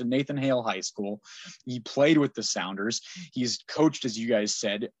Seattle. He went to Nathan Hale High School. He played with the Sounders. He's coached, as you guys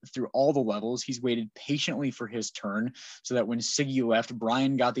said, through all the levels. He's waited patiently for his turn so that when Siggy left,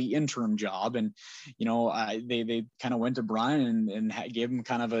 Brian got the interim job. And, they kind of went to Brian and gave him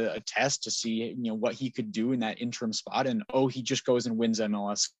kind of a test to see, what he could do in that interim spot. And, he just goes and wins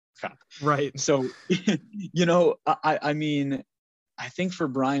MLS Cup. Right. So, I mean, I think for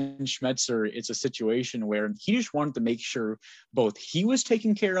Brian Schmetzer, it's a situation where he just wanted to make sure both he was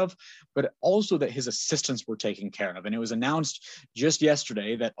taken care of, but also that his assistants were taken care of. And it was announced just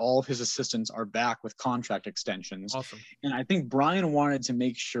yesterday that all of his assistants are back with contract extensions. Awesome. And I think Brian wanted to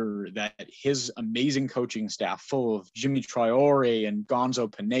make sure that his amazing coaching staff, full of Jimmy Traore and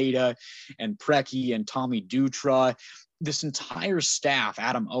Gonzo Pineda and Preki and Tommy Dutra, this entire staff,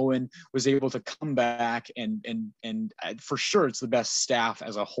 Adam Owen, was able to come back and for sure it's the best staff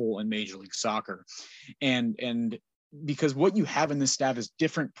as a whole in Major League Soccer. And because what you have in this staff is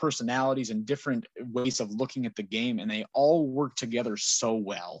different personalities and different ways of looking at the game, and they all work together so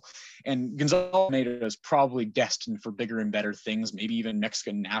well. And Gonzalo Pineda is probably destined for bigger and better things, maybe even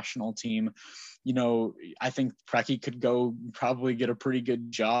Mexican national team. I think Preki could go probably get a pretty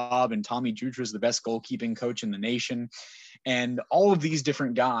good job, and Tommy Jutra is the best goalkeeping coach in the nation. And all of these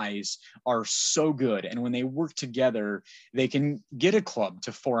different guys are so good. And when they work together, they can get a club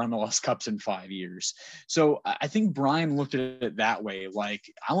to 4 MLS Cups in 5 years. So I think Brian looked at it that way. Like,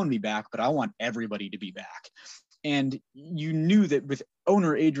 I want to be back, but I want everybody to be back. And you knew that with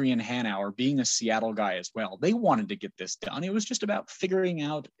owner Adrian Hanauer being a Seattle guy as well, they wanted to get this done. It was just about figuring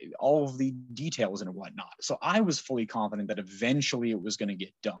out all of the details and whatnot. So I was fully confident that eventually it was going to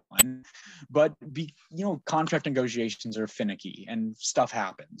get done. But, contract negotiations are finicky and stuff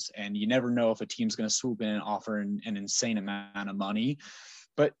happens. And you never know if a team's going to swoop in and offer an insane amount of money.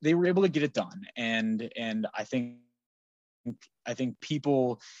 But they were able to get it done. And I think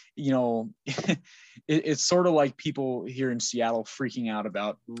people, it's sort of like people here in Seattle freaking out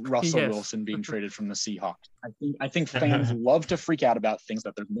about Russell Wilson being traded from the Seahawks. I think fans love to freak out about things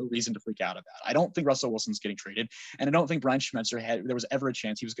that there's no reason to freak out about. I don't think Russell Wilson's getting traded, and I don't think Brian Schmetzer there was ever a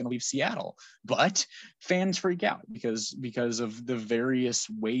chance he was going to leave Seattle. But fans freak out because of the various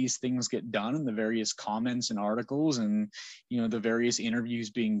ways things get done and the various comments and articles and, the various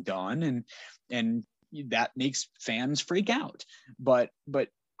interviews being done and that makes fans freak out. But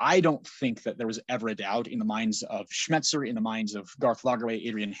I don't think that there was ever a doubt in the minds of Schmetzer, in the minds of Garth Lagerwey,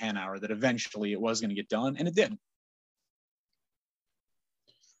 Adrian Hanauer, that eventually it was going to get done, and it did.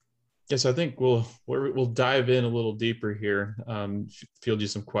 Yes, I think we'll dive in a little deeper here, field you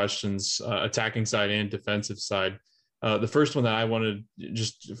some questions, attacking side and defensive side. The first one that I wanted to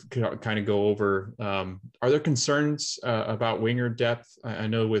just kind of go over, are there concerns about winger depth? I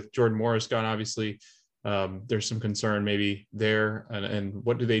know with Jordan Morris gone, obviously, there's some concern maybe there. And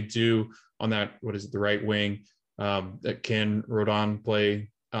what do they do on that? What is it, the right wing? That can Rodon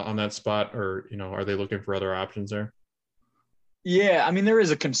play on that spot, or, are they looking for other options there? Yeah, I mean, there is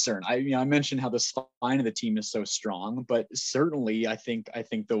a concern. I mentioned how the spine of the team is so strong, but certainly I think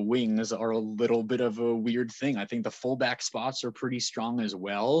the wings are a little bit of a weird thing. I think the fullback spots are pretty strong as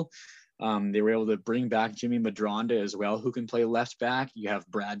well. They were able to bring back Jimmy Madronda as well, who can play left back. You have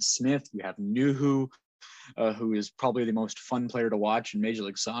Brad Smith, you have Nuhu, who is probably the most fun player to watch in Major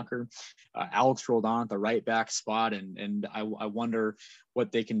League Soccer. Alex Roldan at the right back spot, and I wonder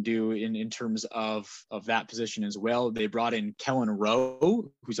what they can do in terms of that position as well. They brought in Kellen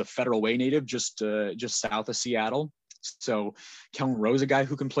Rowe, who's a Federal Way native, just south of Seattle. So Kellen Rowe's a guy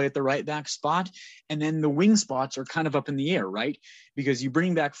who can play at the right back spot. And then the wing spots are kind of up in the air, right? Because you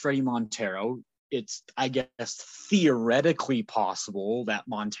bring back Freddie Montero. It's, I guess, theoretically possible that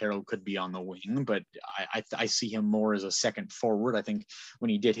Montero could be on the wing, but I see him more as a second forward. I think when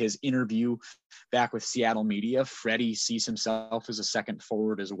he did his interview back with Seattle media, Freddie sees himself as a second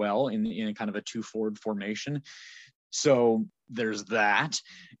forward as well in kind of a 2-forward formation. So there's that.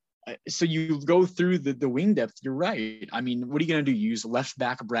 So you go through the wing depth. You're right. I mean, what are you going to do? Use left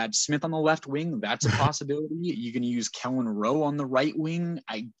back Brad Smith on the left wing? That's a possibility. You can use Kellen Rowe on the right wing.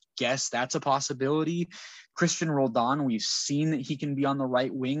 I guess that's a possibility. Christian Roldan, we've seen that he can be on the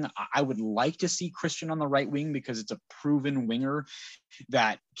right wing. I would like to see Christian on the right wing because it's a proven winger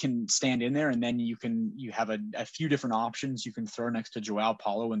that can stand in there, and then you have a few different options you can throw next to Joao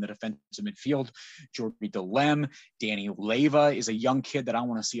Paulo in the defensive midfield. Jordi Delem, Danny Leyva is a young kid that I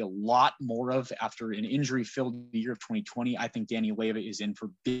want to see a lot more of after an injury-filled year of 2020. I think Danny Leyva is in for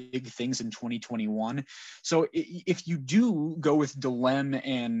big things in 2021. So if you do go with Delem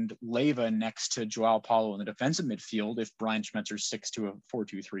and Leyva next to Joao Paulo in the defensive midfield, if Brian Schmetzer sticks to a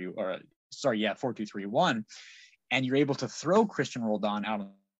 4-2-3-1, and you're able to throw Christian Roldan out on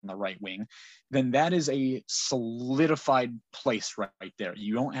the right wing, then that is a solidified place right there.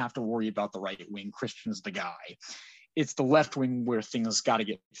 You don't have to worry about the right wing. Christian's the guy. It's the left wing where things got to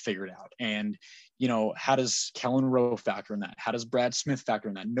get figured out. And, how does Kellen Rowe factor in that? How does Brad Smith factor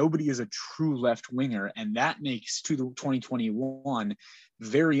in that? Nobody is a true left winger. And that makes 2021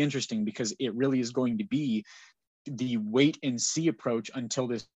 very interesting because it really is going to be the wait and see approach until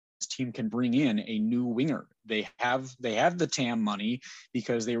this team can bring in a new winger. They have the TAM money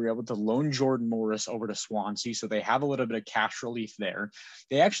because they were able to loan Jordan Morris over to Swansea, so they have a little bit of cash relief there.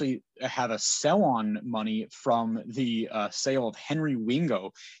 They actually have a sell-on money from the sale of Henry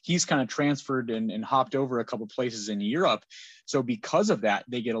Wingo. He's kind of transferred and hopped over a couple places in Europe. So because of that,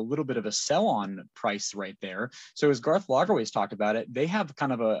 they get a little bit of a sell-on price right there. So as Garth Lagerwey's talked about it, they have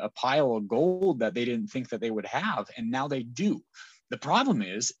kind of a pile of gold that they didn't think that they would have, and now they do. The problem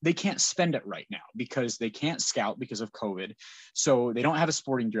is they can't spend it right now because they can't scout because of COVID. So they don't have a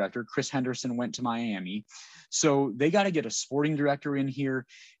sporting director. Chris Henderson went to Miami. So they got to get a sporting director in here.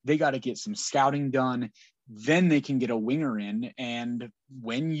 They got to get some scouting done. then they can get a winger in. And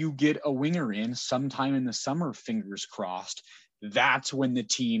when you get a winger in sometime in the summer, fingers crossed, that's when the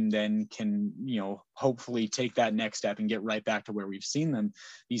team then can, hopefully take that next step and get right back to where we've seen them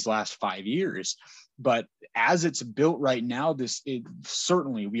these last 5 years. But as it's built right now,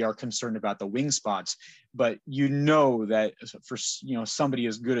 certainly we are concerned about the wing spots, but that for, somebody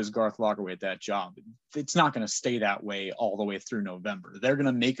as good as Garth Lagerwey at that job, it's not going to stay that way all the way through November. They're going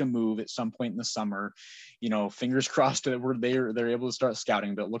to make a move at some point in the summer, fingers crossed that they're able to start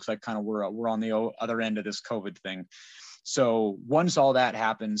scouting, but it looks like kind of we're on the other end of this COVID thing. So once all that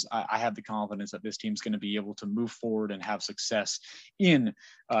happens, I have the confidence that this team's going to be able to move forward and have success in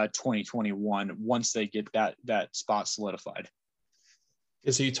 2021 once they get that spot solidified.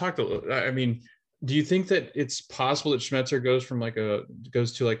 Yeah, so you talked a little, I mean, do you think that it's possible that Schmetzer goes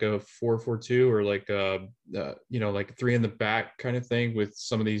to like a 4-4-2 or like like 3 in the back kind of thing with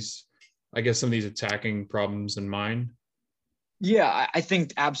some of these attacking problems in mind? Yeah, I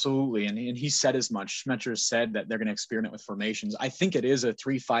think absolutely. And he said as much. Schmetzer said that they're going to experiment with formations. I think it is a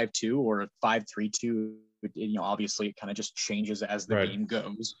 3-5-2 or a 5-3-2. Obviously it kind of just changes as the game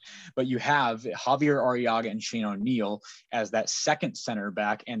goes. But you have Javier Arriaga and Shane O'Neill as that second center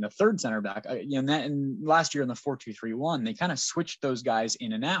back and the third center back. And last year in the 4-2-3-1, they kind of switched those guys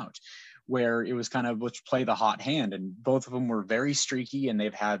in and out, where it was kind of let's play the hot hand, and both of them were very streaky, and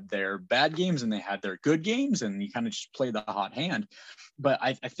they've had their bad games and they had their good games, and you kind of just play the hot hand. But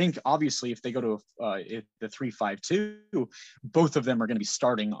I think obviously if they go to the 3-5-2, both of them are going to be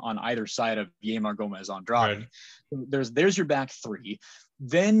starting on either side of Yeimar Gomez Andrade. Right. There's your back three.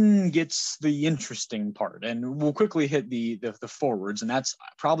 Then gets the interesting part, and we'll quickly hit the forwards, and that's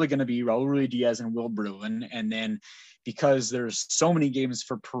probably going to be Raul Ruidiaz and Will Bruin. And then because there's so many games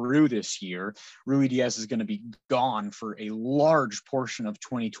for Peru this year, Ruidiaz is going to be gone for a large portion of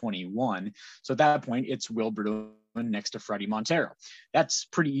 2021. So at that point, it's Will Bruin next to Freddie Montero. That's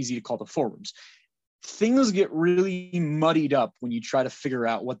pretty easy to call the forwards. Things get really muddied up when you try to figure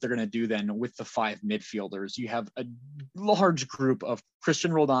out what they're going to do then with the 5 midfielders. You have a large group of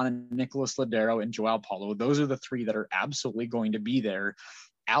Christian Roldan and Nicolas Ladero and Joao Paulo. Those are the 3 that are absolutely going to be there.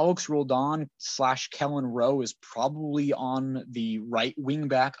 Alex Roldan / Kellen Rowe is probably on the right wing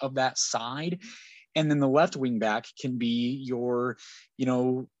back of that side. And then the left wing back can be your,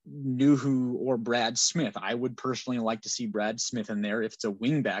 Nuhu or Brad Smith. I would personally like to see Brad Smith in there. If it's a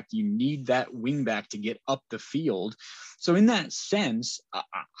wing back, you need that wing back to get up the field. So in that sense,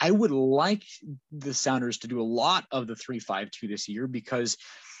 I would like the Sounders to do a lot of the 3-5-2 this year, because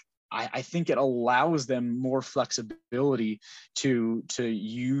I think it allows them more flexibility to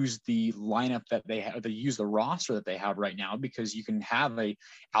use the lineup that they have, to use the roster that they have right now, because you can have a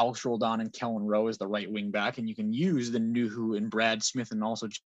Alex Roldan and Kellen Rowe as the right wing back, and you can use the Nuhu and Brad Smith and also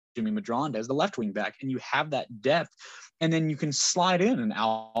Jimmy Medranda as the left wing back, and you have that depth. And then you can slide in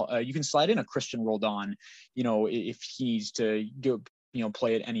a Christian Roldan, if he's to go,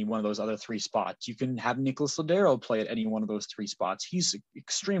 play at any one of those other 3 spots. You can have Nicolas Ladero play at any one of those 3 spots. He's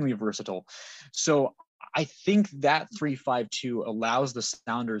extremely versatile. So I think that 3-5-2 allows the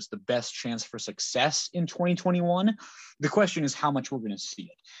Sounders the best chance for success in 2021. The question is how much we're going to see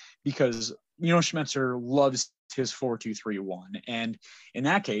it, because, Schmetzer loves his 4-2-3-1. And in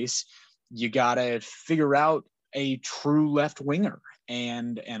that case, you got to figure out a true left winger.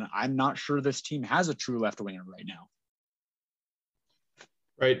 And I'm not sure this team has a true left winger right now.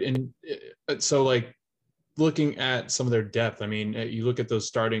 Right. And so, like, looking at some of their depth, I mean, you look at those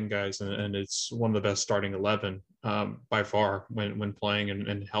starting guys, and it's one of the best starting 11 by far when playing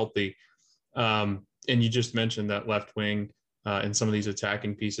and healthy. And you just mentioned that left wing and some of these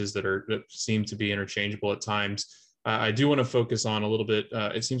attacking pieces that seem to be interchangeable at times. I do want to focus on a little bit.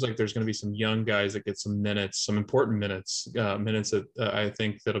 It seems like there's going to be some young guys that get some minutes, some important minutes that I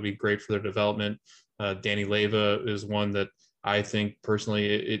think that'll be great for their development. Danny Leyva is one that I think personally,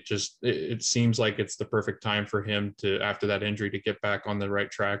 it seems like it's the perfect time for him to, after that injury, to get back on the right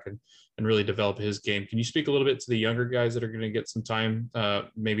track and really develop his game. Can you speak a little bit to the younger guys that are going to get some time,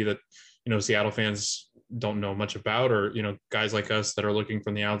 maybe that, Seattle fans don't know much about, or, guys like us that are looking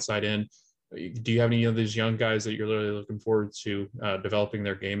from the outside in? Do you have any of these young guys that you're really looking forward to developing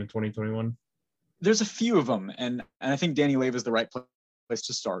their game in 2021? There's a few of them, and I think Danny Leyva is the right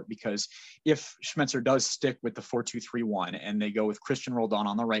to start, because if Schmetzer does stick with the 4-2-3-1 and they go with Christian Roldan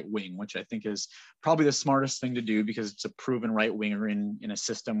on the right wing, which I think is probably the smartest thing to do because it's a proven right winger in a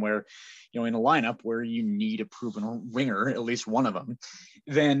system where, in a lineup where you need a proven winger, at least one of them,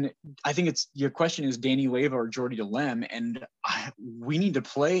 then I think your question is Danny Leyva or Jordy Delem. And we need to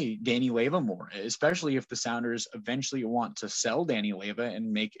play Danny Leyva more, especially if the Sounders eventually want to sell Danny Leyva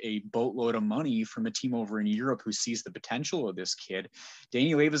and make a boatload of money from a team over in Europe who sees the potential of this kid.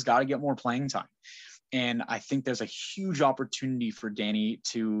 Danny Leyva's got to get more playing time. And I think there's a huge opportunity for Danny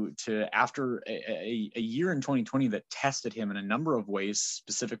to after a year in 2020 that tested him in a number of ways,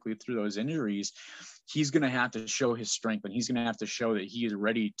 specifically through those injuries, he's going to have to show his strength, and he's going to have to show that he is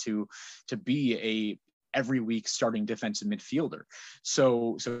ready to be a every week starting defensive midfielder.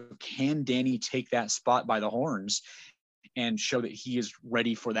 So can Danny take that spot by the horns and show that he is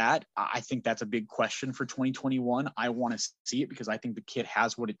ready for that? I think that's a big question for 2021. I want to see it because I think the kid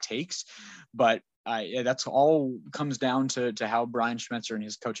has what it takes, but that's all comes down to how Brian Schmetzer and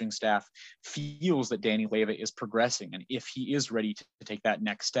his coaching staff feels that Danny Leyva is progressing and if he is ready to take that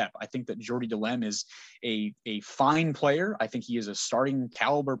next step. I think that Jordy Delem is a fine player. I think he is a starting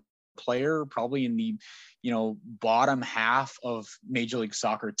caliber player, probably in the bottom half of Major League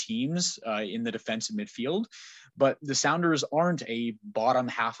Soccer teams in the defensive midfield, but the Sounders aren't a bottom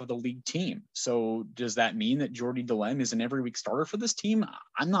half of the league team. So does that mean that Jordy Delem is an every week starter for this team?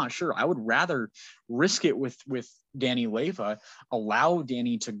 I'm not sure. I would rather risk it with Danny Leyva, allow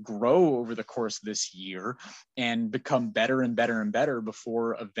Danny to grow over the course of this year and become better and better and better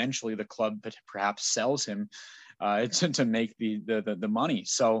before eventually the club perhaps sells him to make the money.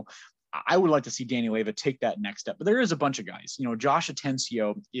 So I would like to see Danny Leyva take that next step, but there is a bunch of guys. Josh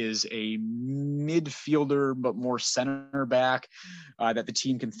Atencio is a midfielder, but more center back that the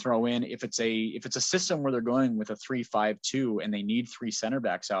team can throw in. If it's a system where they're going with a 3-5-2 and they need three center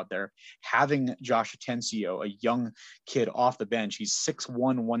backs out there, having Josh Atencio, a young kid off the bench, he's 6'1",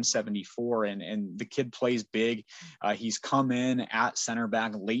 174, and the kid plays big. He's come in at center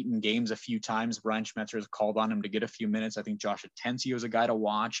back late in games a few times. Brian Schmetzer has called on him to get a few minutes. I think Josh Atencio is a guy to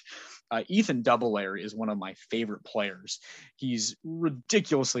watch. Ethan Double-Air is one of my favorite players. He's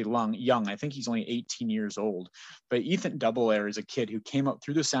ridiculously young. I think he's only 18 years old. But Ethan Double-Air is a kid who came up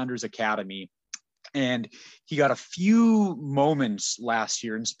through the Sounders Academy, and he got a few moments last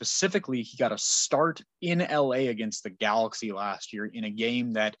year, and specifically he got a start in LA against the Galaxy last year in a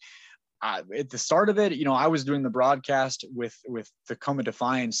game that at the start of it, I was doing the broadcast with Tacoma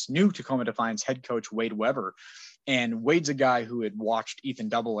Defiance, new Tacoma Defiance head coach Wade Weber. And Wade's a guy who had watched Ethan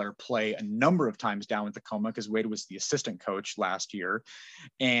Double-Air play a number of times down with Tacoma because Wade was the assistant coach last year.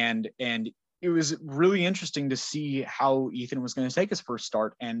 And it was really interesting to see how Ethan was going to take his first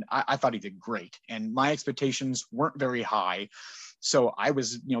start. And I thought he did great. And my expectations weren't very high. So I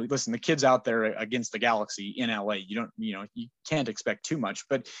was, listen, the kid's out there against the Galaxy in LA. You can't expect too much,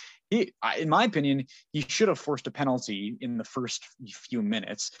 but in my opinion, he should have forced a penalty in the first few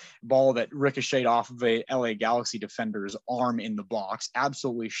minutes. Ball that ricocheted off of a LA Galaxy defender's arm in the box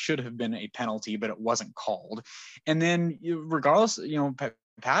absolutely should have been a penalty, but it wasn't called. And then regardless,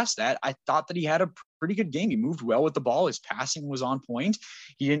 past that, I thought that he had a pretty good game. He moved well with the ball. His passing was on point.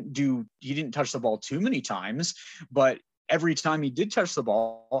 He didn't touch the ball too many times, but every time he did touch the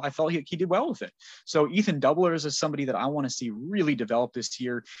ball, I felt he did well with it. So Ethan Double-Air is somebody that I want to see really develop this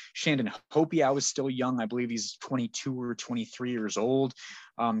year. Shandon Hopia was still young. I believe he's 22 or 23 years old.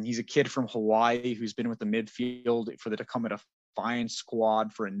 He's a kid from Hawaii who's been with the midfield for the Tacoma Defiance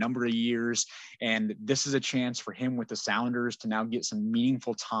squad for a number of years. And this is a chance for him with the Sounders to now get some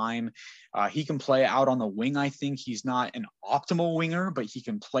meaningful time. He can play out on the wing. I think he's not an optimal winger, but he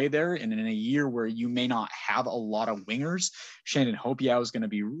can play there. And in a year where you may not have a lot of wingers, Shandon Hopia is going to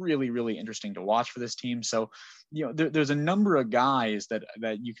be really, really interesting to watch for this team. So, there's a number of guys that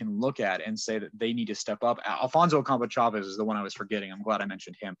you can look at and say that they need to step up. Alfonso Ocampo-Chavez is the one I was forgetting. I'm glad I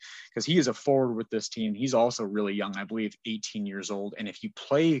mentioned him because he is a forward with this team. He's also really young, I believe 18 years old. And if you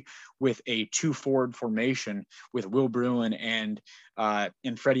play with a 2-forward formation with Will Bruin and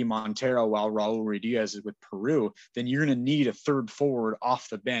Freddie Montero while Raul Ruidiaz is with Peru, then you're going to need a third forward off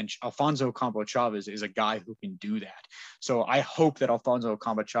the bench. Alfonso Ocampo-Chavez is a guy who can do that. So I hope that Alfonso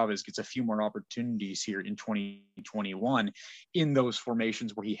Ocampo-Chavez gets a few more opportunities here in 2021 in those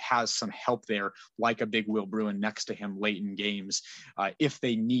formations where he has some help there, like a big Will Bruin next to him late in games, if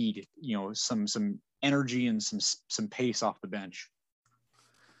they need, some energy and some pace off the bench.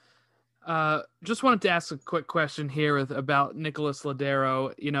 Just wanted to ask a quick question here about Nicholas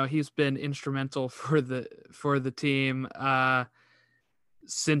Lodeiro. He's been instrumental for the team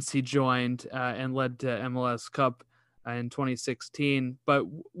since he joined and led to MLS Cup in 2016. But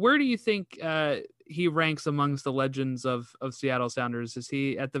where do you think he ranks amongst the legends of Seattle Sounders? Is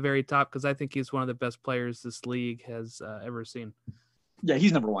he at the very top? Because I think he's one of the best players this league has ever seen. Yeah,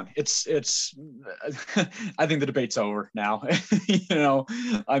 he's number one. It's I think the debate's over now.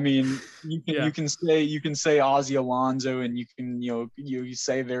 I mean, you can say Ozzie Alonso, and you can you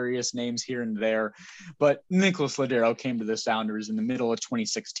say various names here and there, but Nicholas Lodeiro came to the Sounders in the middle of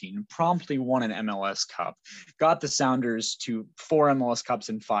 2016, promptly won an MLS Cup, got the Sounders to 4 MLS Cups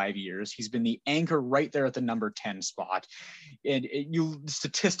in 5 years. He's been the anchor right there at the number 10 spot, and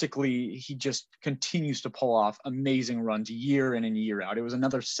statistically, he just continues to pull off amazing runs year in and year out. It was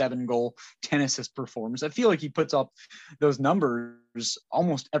another 7-goal, 10-assist performance. I feel like he puts up those numbers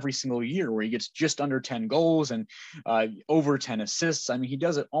almost every single year, where he gets just under 10 goals and over 10 assists. I mean, he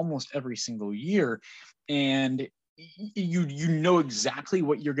does it almost every single year, and you know exactly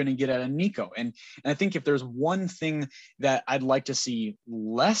what you're going to get out of Nico. And I think if there's one thing that I'd like to see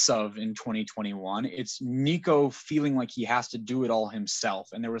less of in 2021, it's Nico feeling like he has to do it all himself.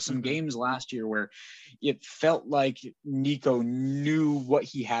 And there were some games last year where it felt like Nico knew what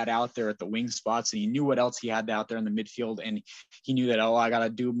he had out there at the wing spots, and he knew what else he had out there in the midfield. And he knew that, I got to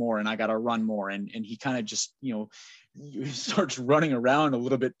do more and I got to run more. And he kind of just, starts running around a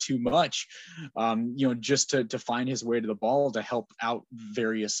little bit too much, just to find his way to the ball to help out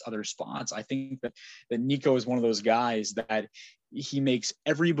various other spots. I think that Nico is one of those guys that he makes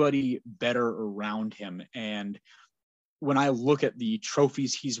everybody better around him. And when I look at the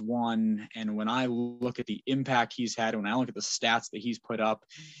trophies he's won, and when I look at the impact he's had, when I look at the stats that he's put up,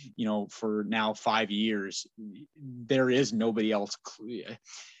 for now 5 years, there is nobody else.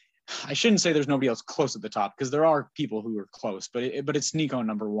 I shouldn't say there's nobody else close at the top, because there are people who are close, but it's Nico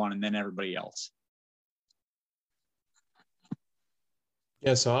number one, and then everybody else.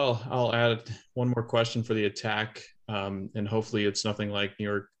 Yeah, so I'll add one more question for the attack, and hopefully it's nothing like New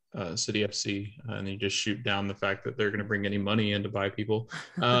York City FC, and you just shoot down the fact that they're going to bring any money in to buy people.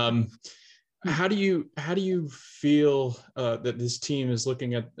 How do you feel that this team is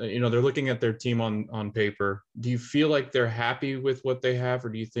looking at, they're looking at their team on paper? Do you feel like they're happy with what they have, or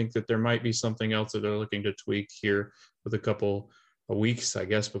do you think that there might be something else that they're looking to tweak here with a couple of weeks, I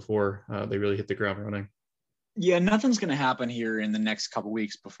guess, before they really hit the ground running? Yeah, nothing's going to happen here in the next couple of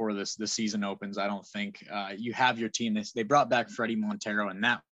weeks before the season opens. I don't think. You have your team. They brought back Fredy Montero, and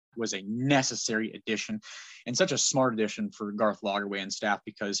that was a necessary addition, and such a smart addition for Garth Lagerwey and staff,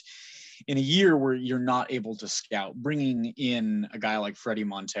 because in a year where you're not able to scout, bringing in a guy like Fredy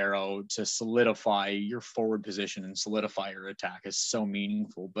Montero to solidify your forward position and solidify your attack is so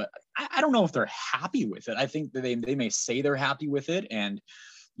meaningful. But I don't know if they're happy with it. I think that they may say they're happy with it, and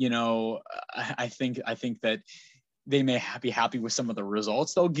I think that they may be happy with some of the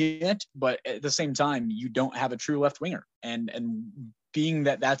results they'll get, but at the same time, you don't have a true left winger, and being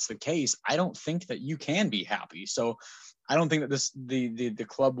that that's the case, I don't think that you can be happy. So I don't think that the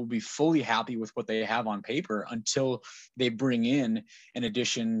club will be fully happy with what they have on paper until they bring in an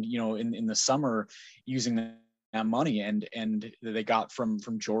addition, in the summer, using that money and they got from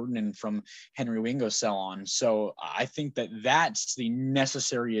Jordan and from Henry Wingo sell on. So I think that that's the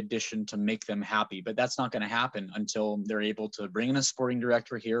necessary addition to make them happy, but that's not going to happen until they're able to bring in a sporting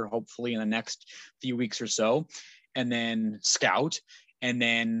director here, hopefully in the next few weeks or so, and then scout, and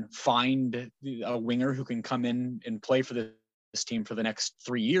then find a winger who can come in and play for this team for the next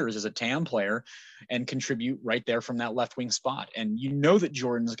 3 years as a TAM player and contribute right there from that left wing spot. And that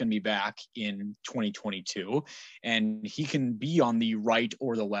Jordan's going to be back in 2022, and he can be on the right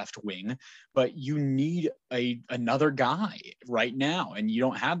or the left wing, but you need another guy right now, and you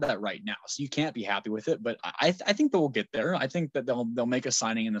don't have that right now. So you can't be happy with it, but I think they'll get there. I think that they'll make a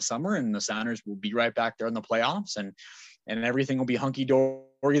signing in the summer, and the Sounders will be right back there in the playoffs, and everything will be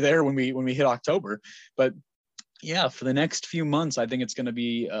hunky-dory there when we hit October. But yeah, for the next few months, I think it's going to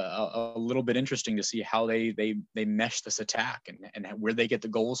be a little bit interesting to see how they mesh this attack and where they get the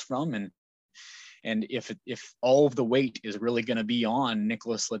goals from, and if all of the weight is really going to be on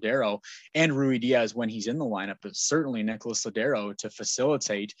Nicholas Lodeiro and Rui Diaz when he's in the lineup, but certainly Nicholas Lodeiro to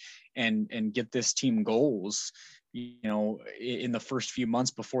facilitate and get this team goals, in the first few months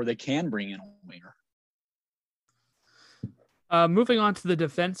before they can bring in a winger. Moving on to the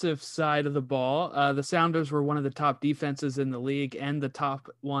defensive side of the ball, the Sounders were one of the top defenses in the league and the top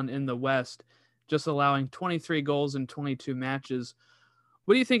one in the West, just allowing 23 goals in 22 matches.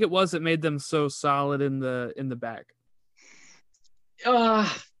 What do you think it was that made them so solid in the back? A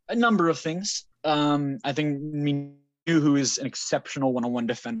number of things. I think Nuhu is an exceptional one-on-one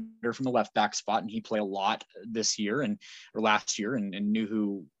defender from the left back spot, and he played a lot this year or last year, and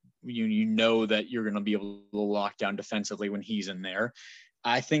Nuhu You know that you're going to be able to lock down defensively when he's in there.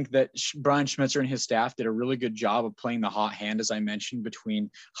 I think that Brian Schmetzer and his staff did a really good job of playing the hot hand, as I mentioned,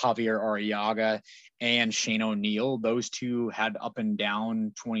 between Javier Arriaga and Shane O'Neill. Those two had up and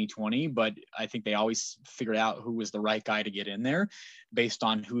down 2020, but I think they always figured out who was the right guy to get in there based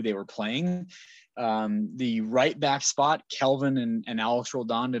on who they were playing. The right back spot, Kelvin and Alex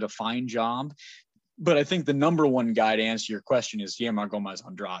Roldan did a fine job. But I think the number one guy to answer your question is Yeimar Gomez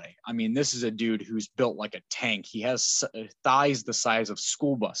Andrade. I mean, this is a dude who's built like a tank. He has thighs the size of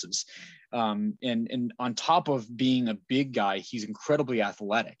school buses. And on top of being a big guy, he's incredibly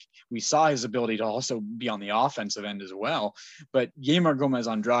athletic. We saw his ability to also be on the offensive end as well. But Yeimar Gomez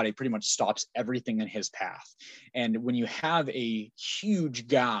Andrade pretty much stops everything in his path. And when you have a huge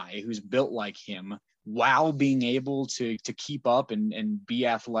guy who's built like him, while being able to keep up and be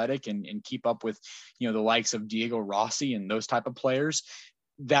athletic and keep up with, the likes of Diego Rossi and those type of players,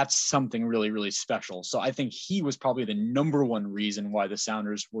 that's something really, really special. So I think he was probably the number one reason why the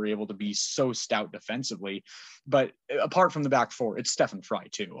Sounders were able to be so stout defensively. But apart from the back four, it's Stefan Frei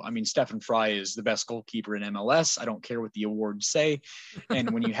too. I mean, Stefan Frei is the best goalkeeper in MLS. I don't care what the awards say.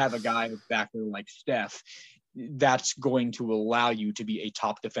 And when you have a guy back there like Steph, that's going to allow you to be a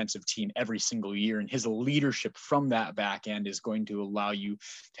top defensive team every single year. And his leadership from that back end is going to allow you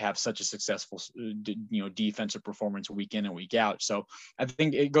to have such a successful, defensive performance week in and week out. So I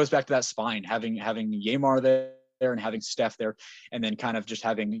think it goes back to that spine, having Yeimar there and having Steph there, and then kind of just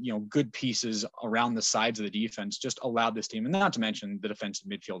having, good pieces around the sides of the defense just allowed this team, and not to mention the defensive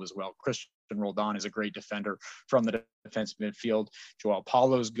midfield as well. Christian Roldan is a great defender from the defensive midfield. Joao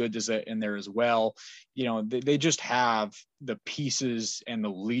Paulo's good in there as well. They just have the pieces and the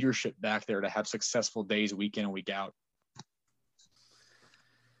leadership back there to have successful days week in and week out.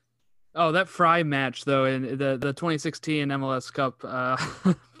 Oh, that Frei match though, in the 2016 MLS Cup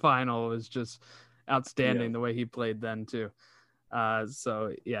final was just outstanding. The way he played then too.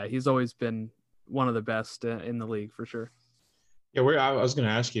 So yeah, he's always been one of the best in the league for sure. Yeah, I was going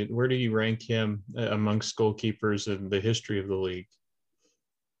to ask you, where do you rank him amongst goalkeepers in the history of the league?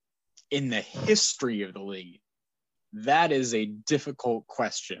 In the history of the league, that is a difficult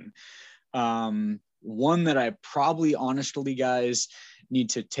question. One that I probably, honestly, guys, need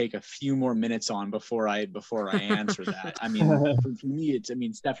to take a few more minutes on before I answer that. I mean, for me,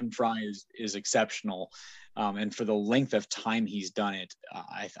 Stefan Frei is exceptional. And for the length of time he's done it,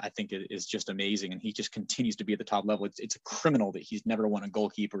 I think it is just amazing. And he just continues to be at the top level. It's a criminal that he's never won a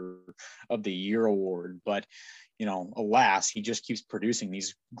goalkeeper of the year award, but alas, he just keeps producing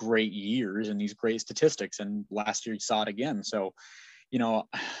these great years and these great statistics. And last year he saw it again. So,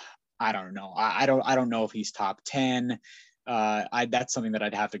 I don't know. I don't know if he's top 10. That's something that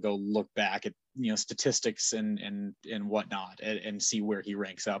I'd have to go look back at, statistics and whatnot and see where he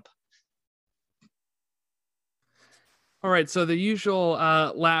ranks up. All right. So the usual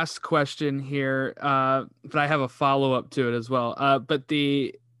last question here, but I have a follow-up to it as well. But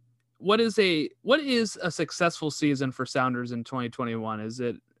what is a successful season for Sounders in 2021? Is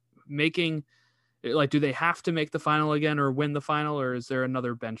it making, do they have to make the final again or win the final, or is there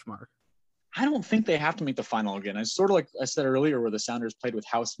another benchmark? I don't think they have to make the final again. It's sort of like I said earlier, where the Sounders played with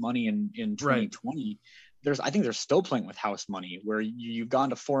house money in 2020. Right. I think they're still playing with house money, where you've gone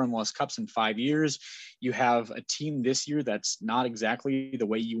to 4 MLS Cups in 5 years. You have a team this year that's not exactly the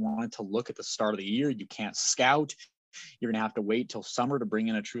way you want it to look at the start of the year. You can't scout. You're going to have to wait till summer to bring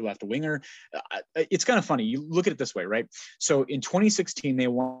in a true left winger. It's kind of funny. You look at it this way, right? So in 2016, they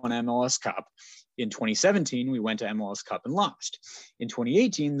won MLS Cup. In 2017, we went to MLS Cup and lost. In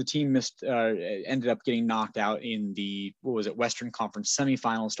 2018, the team ended up getting knocked out in the, Western Conference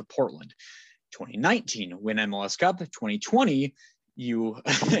semifinals to Portland. 2019, win MLS Cup. 2020, you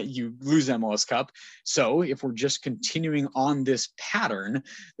lose MLS Cup. So if we're just continuing on this pattern,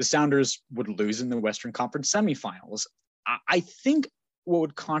 the Sounders would lose in the Western Conference semifinals. I think what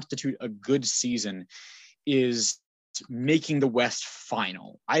would constitute a good season is making the West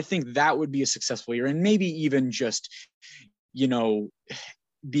final. I think that would be a successful year, and maybe even just,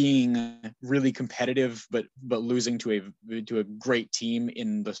 being really competitive, but losing to a great team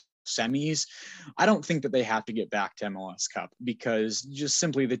in the semis. I don't think that they have to get back to MLS Cup, because just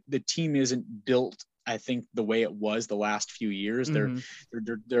simply the team isn't built I think the way it was the last few years. Mm-hmm.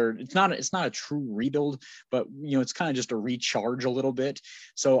 It's not a true rebuild, but it's kind of just a recharge a little bit.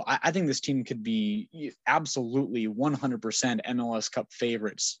 So I think this team could be absolutely 100% MLS Cup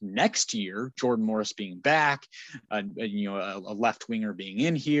favorites next year. Jordan Morris being back, a left winger being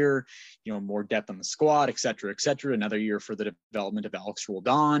in here, more depth on the squad, et cetera, et cetera. Another year for the development of Alex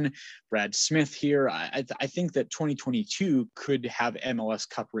Roldan, Brad Smith here. I think that 2022 could have MLS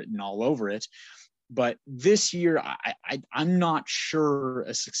Cup written all over it. But this year, I'm not sure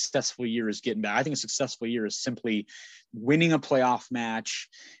a successful year is getting back. I think a successful year is simply winning a playoff match,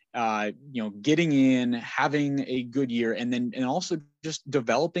 getting in, having a good year, and also just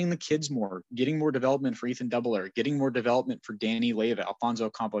developing the kids more, getting more development for Ethan Doubler, getting more development for Danny Leyva, Alfonso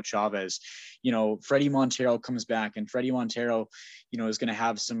Campo Chavez. Freddie Montero comes back, and Freddie Montero, is going to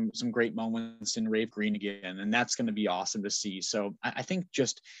have some great moments in Rave Green again, and that's going to be awesome to see. So I think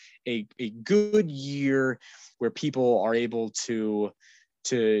just a good year where people are able to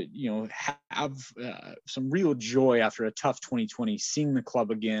have some real joy after a tough 2020, seeing the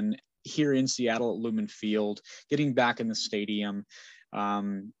club again here in Seattle at Lumen Field, getting back in the stadium,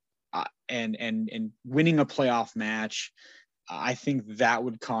 and winning a playoff match. I think that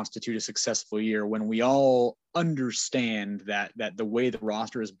would constitute a successful year when we all understand that the way the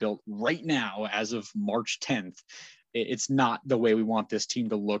roster is built right now, as of March 10th, it's not the way we want this team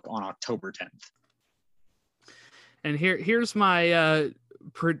to look on October 10th. And here's my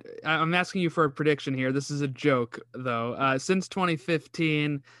I'm asking you for a prediction here. This is a joke, though. Since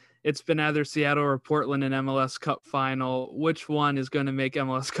 2015, it's been either Seattle or Portland in MLS Cup final. Which one is going to make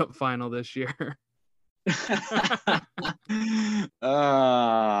MLS Cup final this year?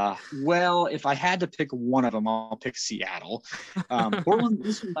 Well, if I had to pick one of them, I'll pick Seattle.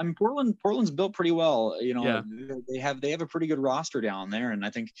 Portland's built pretty well. Yeah. They have a pretty good roster down there, and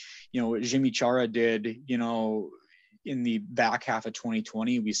I think Jimmy Chara did. In the back half of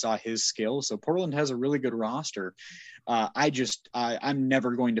 2020, we saw his skill. So Portland has a really good roster. I'm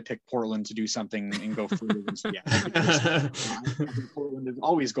never going to pick Portland to do something and go further than Seattle. I think Portland is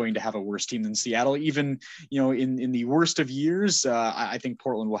always going to have a worse team than Seattle. Even, in the worst of years, I think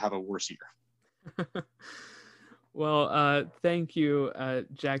Portland will have a worse year. Well, thank you,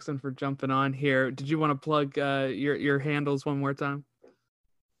 Jackson, for jumping on here. Did you want to plug your handles one more time?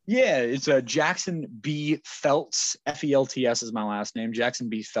 Yeah, it's Jackson B. Feltz. Felts is my last name. Jackson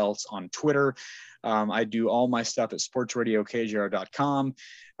B. Feltz on Twitter. I do all my stuff at sportsradiokjr.com,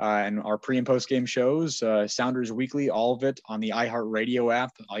 and our pre and post game shows, Sounders Weekly, all of it on the iHeartRadio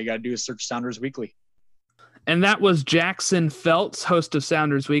app. All you got to do is search Sounders Weekly. And that was Jackson Feltz, host of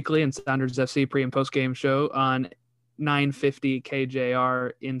Sounders Weekly and Sounders FC pre and post game show on 950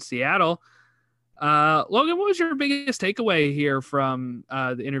 KJR in Seattle. Logan, what was your biggest takeaway here from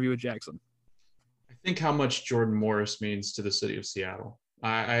the interview with Jackson? I think how much Jordan Morris means to the city of Seattle.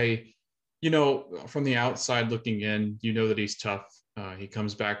 I from the outside looking in, that he's tough. He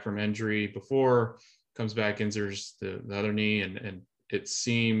comes back from injury before, comes back, injures the other knee, and it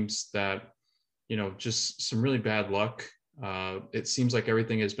seems that, just some really bad luck. It seems like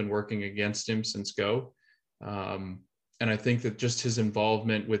everything has been working against him since go. And I think that just his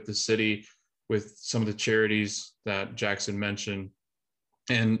involvement with the city, with some of the charities that Jackson mentioned,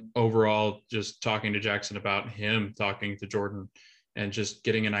 and overall just talking to Jackson about him talking to Jordan and just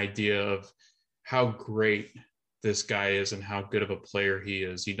getting an idea of how great this guy is and how good of a player he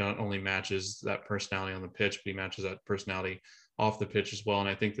is. He not only matches that personality on the pitch, but he matches that personality off the pitch as well. And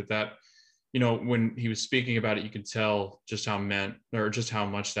I think that when he was speaking about it, you could tell just how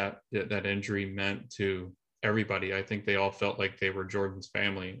much that injury meant to everybody. I think they all felt like they were Jordan's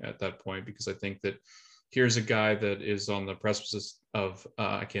family at that point, because I think that here's a guy that is on the precipice of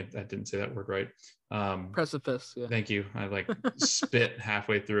I didn't say that word right. Precipice. Yeah. Thank you. I spit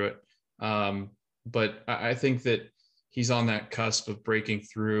halfway through it. But I think that he's on that cusp of breaking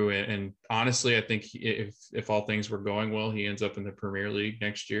through. And honestly, I think if all things were going well, he ends up in the Premier League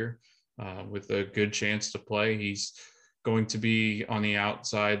next year with a good chance to play. He's going to be on the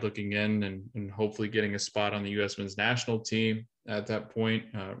outside looking in and hopefully getting a spot on the U.S. men's national team at that point,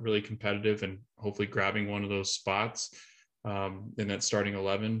 really competitive and hopefully grabbing one of those spots in that starting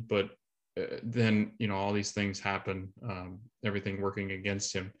 11. But then, all these things happen, everything working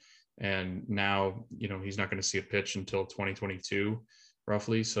against him. And now, he's not going to see a pitch until 2022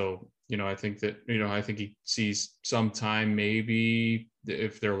 roughly. So, I think that, I think he sees some time, maybe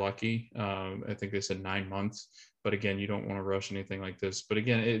if they're lucky. I think they said 9 months. But again, you don't want to rush anything like this. But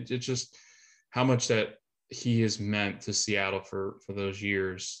again, it's just how much that he is meant to Seattle for those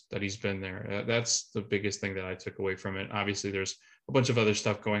years that he's been there. That's the biggest thing that I took away from it. Obviously, there's a bunch of other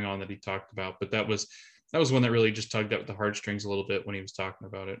stuff going on that he talked about, but that was one that really just tugged at the heartstrings a little bit when he was talking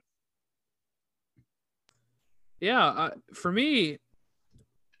about it. Yeah, for me,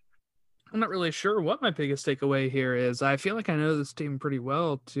 I'm not really sure what my biggest takeaway here is. I feel like I know this team pretty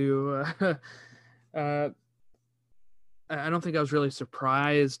well too. I don't think I was really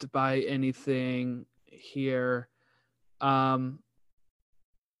surprised by anything here. But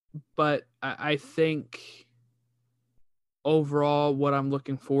I think overall what I'm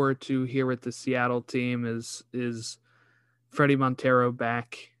looking forward to here with the Seattle team is Freddie Montero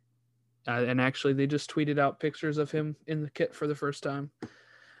back. And actually they just tweeted out pictures of him in the kit for the first time.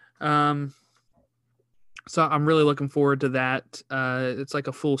 So I'm really looking forward to that. It's like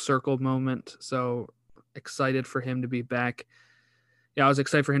a full circle moment. So excited for him to be back. Yeah, I was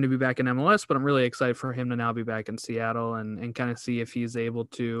excited for him to be back in MLS, but I'm really excited for him to now be back in Seattle and kind of see if he's able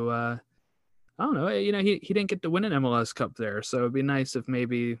to, I don't know, he didn't get to win an MLS Cup there. So it'd be nice if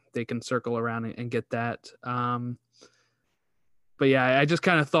maybe they can circle around and get that. But yeah, I just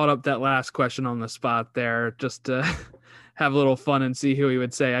kind of thought up that last question on the spot there just to have a little fun and see who he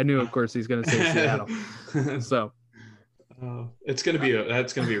would say. I knew, of course, he's going to say Seattle. So that's going to be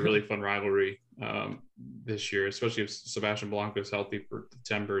a really fun rivalry this year, especially if Sebastian Blanco is healthy for the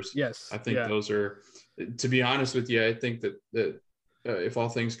Timbers. Yes, I think those are, to be honest with you, I think that if all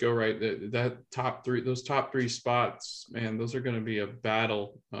things go right, those top three spots, man, those are going to be a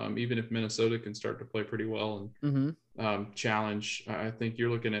battle. Even if Minnesota can start to play pretty well and challenge, I think you're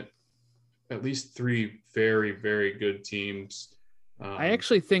looking at least three very, very good teams. I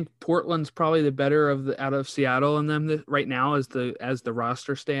actually think Portland's probably the better out of Seattle and them right now as the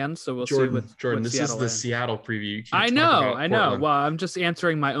roster stands. So we'll see with this Seattle is the Seattle preview. I know. Well, I'm just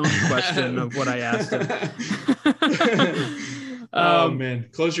answering my own question of what I asked him. Oh man,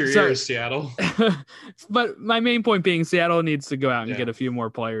 close your ears, Seattle. But my main point being Seattle needs to go out and get a few more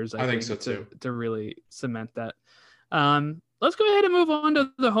players. I think so too, to really cement that. Let's go ahead and move on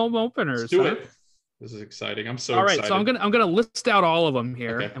to the home openers. Let's do it. This is exciting. I'm so excited. All right, so I'm gonna list out all of them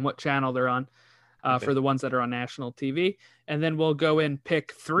here and what channel they're on for the ones that are on national TV, and then we'll go and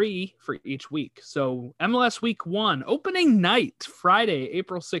pick 3 for each week. So MLS Week 1, opening night, Friday,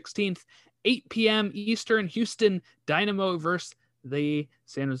 April 16th, 8 p.m. Eastern, Houston Dynamo versus the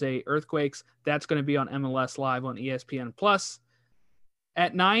San Jose Earthquakes. That's going to be on MLS Live on ESPN Plus.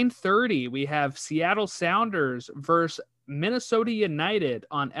 At 9:30, we have Seattle Sounders versus Minnesota United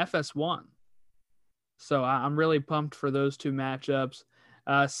on FS1. So I'm really pumped for those two matchups.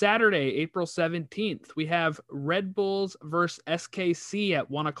 Saturday, April 17th, we have Red Bulls versus SKC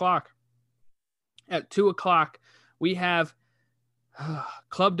at 1 o'clock. At 2 o'clock, we have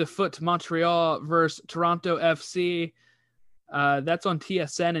Club de Foot Montreal versus Toronto FC. That's on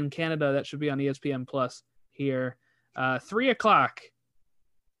TSN in Canada. That should be on ESPN Plus here. 3 o'clock,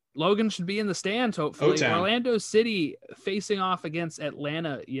 Logan should be in the stands, hopefully. O-Town. Orlando City facing off against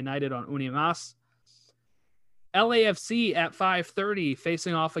Atlanta United on Unimas. LAFC at 5:30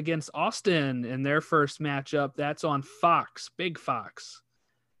 facing off against Austin in their first matchup. That's on Fox, Big Fox.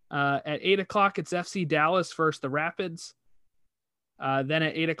 At 8 o'clock, it's FC Dallas versus the Rapids. Then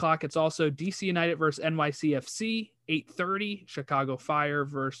at 8 o'clock, it's also DC United versus NYCFC. 8:30, Chicago Fire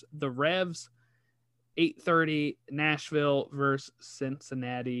versus the Revs. 8:30, Nashville versus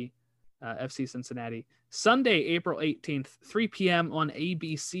Cincinnati, FC Cincinnati. Sunday, April 18th, 3 p.m. on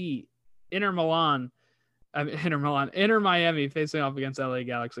ABC. Inter Miami facing off against LA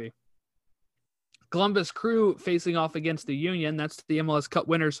Galaxy. Columbus Crew facing off against the Union. That's the MLS Cup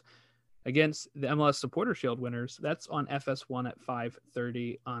winners against the MLS Supporter Shield winners. That's on FS1 at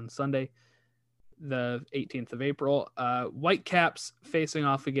 5:30 on Sunday, the 18th of April. Whitecaps facing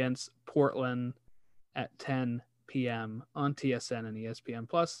off against Portland at 10 p.m. on TSN and ESPN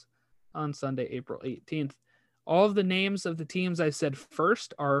Plus on Sunday, April 18th. All of the names of the teams I said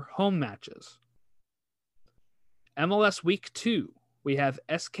first are home matches. MLS Week 2, we have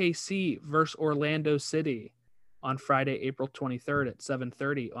SKC versus Orlando City on Friday, April 23rd at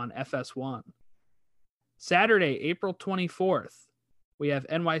 7:30 on FS1. Saturday, April 24th, we have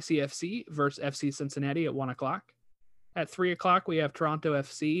NYCFC versus FC Cincinnati at 1 o'clock. At 3 o'clock, we have Toronto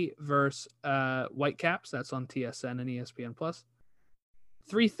FC versus Whitecaps. That's on TSN and ESPN Plus.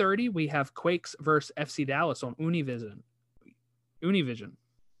 3:30, we have Quakes versus FC Dallas on Univision.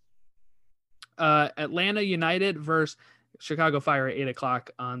 Atlanta United versus Chicago Fire at 8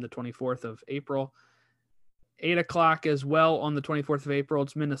 o'clock on the 24th of April. 8 o'clock as well on the 24th of April.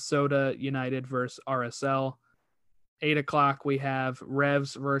 It's Minnesota United versus RSL. 8 o'clock, we have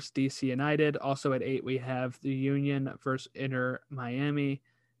Revs versus DC United. Also at 8, we have the Union versus Inter Miami.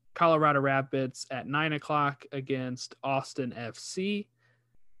 Colorado Rapids at 9 o'clock against Austin FC.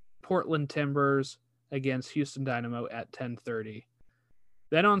 Portland Timbers against Houston Dynamo at 10:30.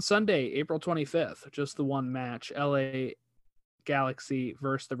 Then on Sunday, April 25th, just the one match, LA Galaxy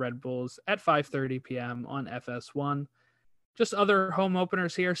versus the Red Bulls at 5:30 p.m. on FS1. Just other home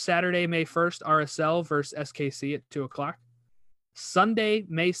openers here. Saturday, May 1st, RSL versus SKC at 2 o'clock. Sunday,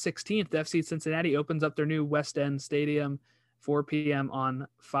 May 16th, FC Cincinnati opens up their new West End Stadium, 4 p.m. on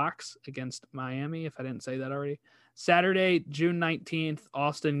Fox against Miami, if I didn't say that already. Saturday, June 19th,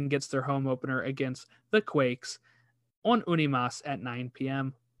 Austin gets their home opener against the Quakes on Unimas at 9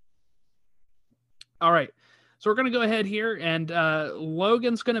 p.m. All right, so we're going to go ahead here, and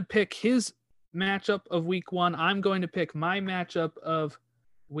Logan's going to pick his matchup of week 1. I'm going to pick my matchup of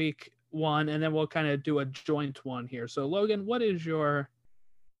week 1, and then we'll kind of do a joint one here. So Logan, what is your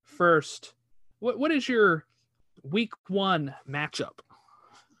first, what is your week 1 matchup?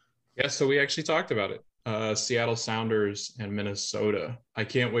 Yeah, so we actually talked about it. Seattle Sounders and Minnesota. I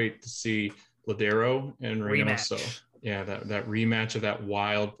can't wait to see Ladero and Reynoso. Yeah, that rematch of that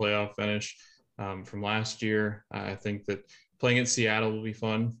wild playoff finish from last year. I think that playing in Seattle will be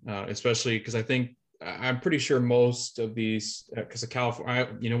fun, especially because I'm pretty sure most of these, because of California,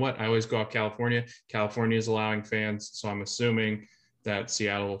 you know what? I always go off California. California is allowing fans, so I'm assuming that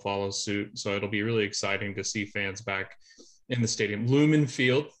Seattle will follow suit. So it'll be really exciting to see fans back in the stadium. Lumen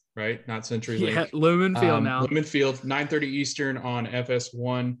Field, right? Not CenturyLink. Yeah, Lumen Field now. Lumen Field, 9:30 Eastern on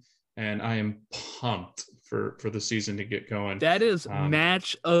FS1, and I am pumped for the season to get going. That is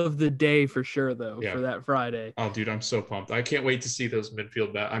match of the day for sure, though, for that Friday. Oh, dude, I'm so pumped. I can't wait to see those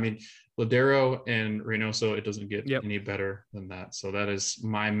midfield I mean, Ladero and Reynoso, it doesn't get any better than that. So that is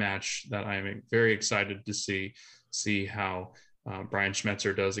my match that I'm very excited to see how Brian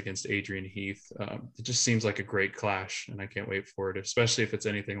Schmetzer does against Adrian Heath. It just seems like a great clash, and I can't wait for it, especially if it's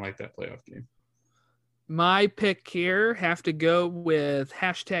anything like that playoff game. My pick here have to go with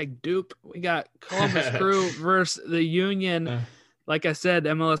 #dupe. We got Columbus Crew versus the Union. Like I said,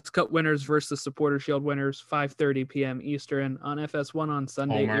 MLS Cup winners versus the Supporter Shield winners, 5:30 p.m. Eastern on FS1 on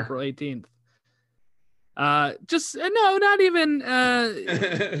Sunday, April 18th. Not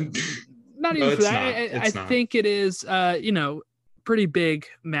even for that. I think it is, pretty big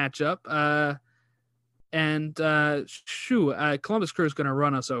matchup. Columbus Crew is going to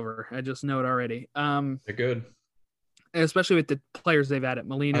run us over. I just know it already. They're good. Especially with the players they've added,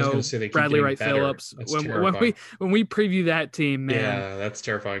 Molino, Bradley Wright Phillips. When we preview that team, man. Yeah, that's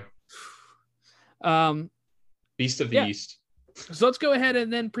terrifying. Beast of the East. So let's go ahead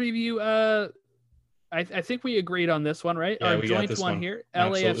and then preview. I think we agreed on this one, right? Yeah, our joint one here.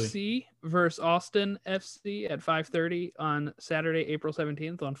 Absolutely. LAFC versus Austin FC at 5:30 on Saturday, April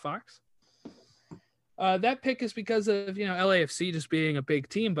 17th on Fox. That pick is because of, LAFC just being a big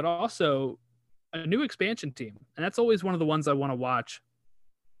team, but also a new expansion team. And that's always one of the ones I want to watch.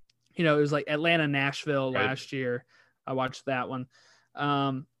 It was like Atlanta, Nashville last year. I watched that one.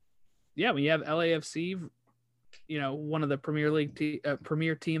 When you have LAFC, one of the Premier League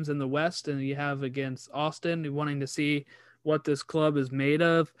premier teams in the West, and you have against Austin, wanting to see what this club is made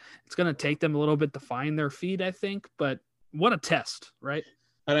of. It's going to take them a little bit to find their feet, I think, but what a test, right?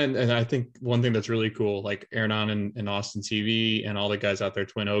 And I think one thing that's really cool, like Hernan and Austin TV and all the guys out there,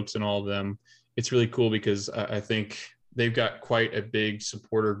 Twin Oaks and all of them, it's really cool because I think they've got quite a big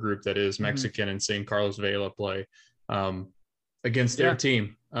supporter group that is Mexican, and seeing Carlos Vela play against their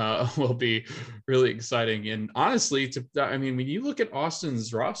team will be really exciting. And honestly, when you look at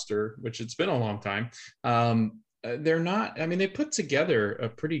Austin's roster, which it's been a long time, they're not, they put together a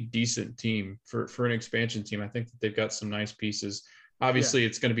pretty decent team for an expansion team. I think that they've got some nice pieces. Obviously,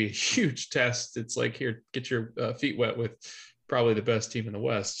 it's going to be a huge test. It's like, here, get your feet wet with probably the best team in the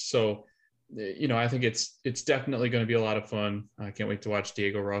West. So, I think it's definitely going to be a lot of fun. I can't wait to watch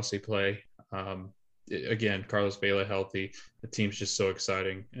Diego Rossi play. Again, Carlos Vela healthy. The team's just so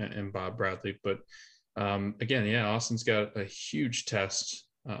exciting, and Bob Bradley. But Austin's got a huge test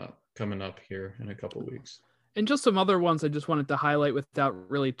coming up here in a couple of weeks. And just some other ones I just wanted to highlight without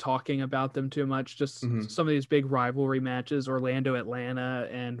really talking about them too much. Just some of these big rivalry matches, Orlando, Atlanta,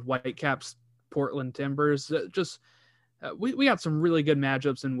 and Whitecaps, Portland Timbers. We got some really good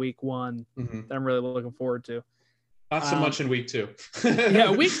matchups in week 1 that I'm really looking forward to. Not so much in week 2.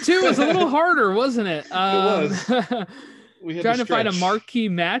 Week 2 was a little harder, wasn't it? It was. We had trying to find a marquee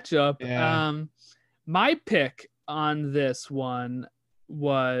matchup. Yeah. My pick on this one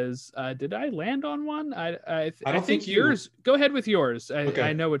was did I land on one? I don't think think you- yours. Go ahead with yours. Okay.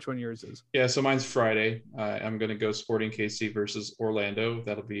 I know which one yours is. Yeah, so mine's Friday. I'm going to go Sporting KC versus Orlando.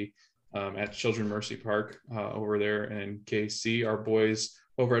 That'll be at Children Mercy Park over there in KC. Our boys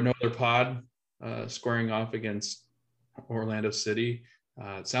over at No Other Pod squaring off against Orlando City.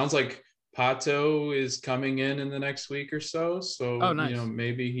 It sounds like Pato is coming in the next week or so. So, Oh, nice.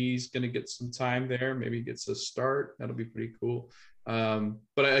 maybe he's going to get some time there. Maybe he gets a start. That'll be pretty cool.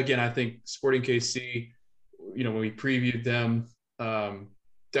 But again, I think Sporting KC, when we previewed them,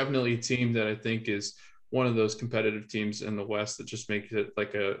 definitely a team that I think is one of those competitive teams in the West that just makes it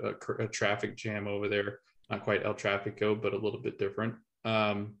like a traffic jam over there. Not quite El Trafico, but a little bit different.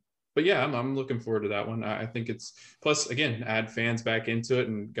 But yeah, I'm looking forward to that one. I think it's plus again, add fans back into it,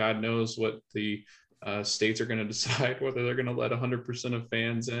 and God knows what the states are going to decide, whether they're going to let 100% of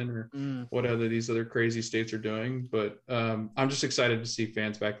fans in or what these other crazy states are doing. But I'm just excited to see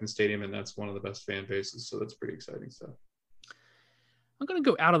fans back in the stadium, and that's one of the best fan bases. So that's pretty exciting stuff. I'm going to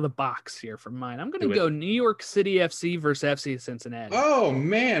go out of the box here for mine. I'm going to go New York City FC versus FC Cincinnati. Oh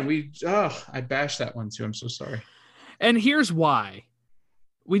man, I bashed that one too. I'm so sorry. And here's why.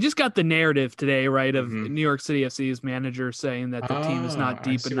 We just got the narrative today, right, of New York City FC's manager saying that the team is not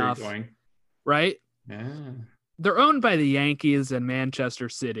deep enough, right? Yeah. They're owned by the Yankees and Manchester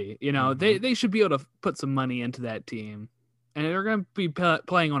City. They should be able to put some money into that team, and they're going to be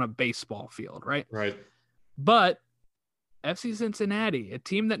playing on a baseball field, right? Right. But FC Cincinnati, a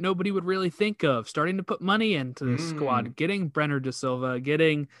team that nobody would really think of, starting to put money into the squad, getting Brenner da Silva,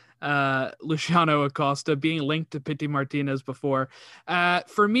 getting Luciano Acosta, being linked to Pity Martinez before.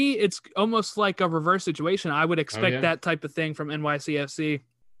 For me, it's almost like a reverse situation. I would expect that type of thing from NYCFC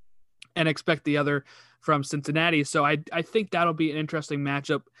and expect the other from Cincinnati. So I think that'll be an interesting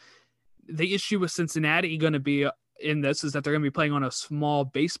matchup. The issue with Cincinnati going to be in this is that they're going to be playing on a small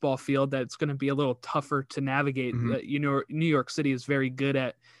baseball field that's going to be a little tougher to navigate. New York City is very good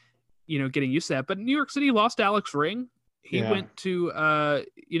at, getting used to that. But New York City lost Alex Ring. He went to, Austin.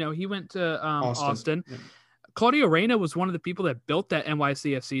 Yeah. Claudio Reyna was one of the people that built that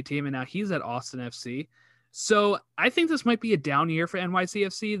NYCFC team, and now he's at Austin FC. So I think this might be a down year for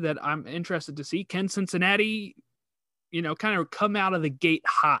NYCFC that I'm interested to see. Can Cincinnati, kind of come out of the gate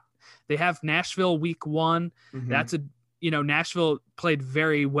hot? They have Nashville week 1. That's Nashville played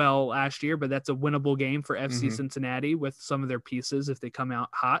very well last year, but that's a winnable game for FC Cincinnati with some of their pieces if they come out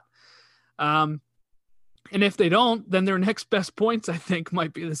hot. And if they don't, then their next best points, I think,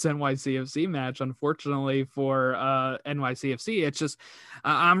 might be this NYCFC match. Unfortunately for NYCFC, it's just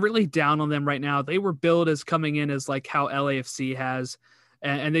I'm really down on them right now. They were billed as coming in as like how LAFC has,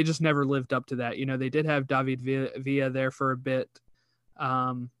 and they just never lived up to that. They did have David Villa there for a bit.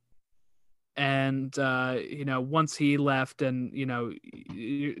 Once he left and,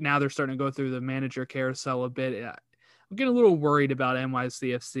 now they're starting to go through the manager carousel a bit. I'm getting a little worried about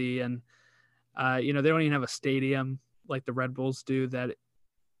NYCFC and, they don't even have a stadium like the Red Bulls do that,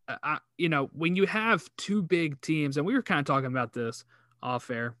 when you have two big teams, and we were kind of talking about this off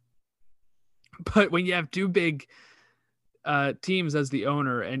air, but when you have two big teams as the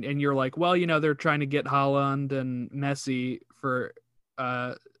owner and you're like, well, they're trying to get Haaland and Messi for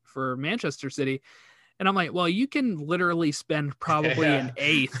Manchester City. And I'm like, well, you can literally spend probably an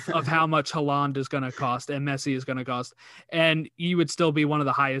eighth of how much Haaland is going to cost and Messi is going to cost, and you would still be one of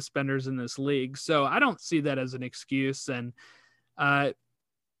the highest spenders in this league. So I don't see that as an excuse. And at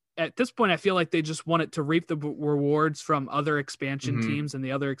this point, I feel like they just wanted to reap the rewards from other expansion teams and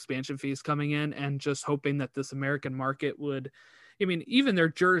the other expansion fees coming in, and just hoping that this American market would, even their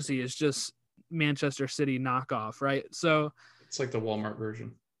jersey is just Manchester City knockoff, right? So it's like the Walmart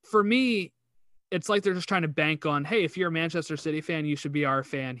version. For me, it's like they're just trying to bank on, hey, if you're a Manchester City fan, you should be our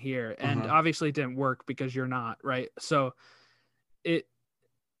fan here. And obviously it didn't work because you're not, right? So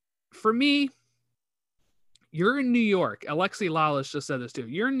for me, you're in New York. Alexi Lalas just said this too.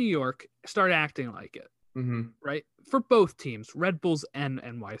 You're in New York, start acting like it, right? For both teams, Red Bulls and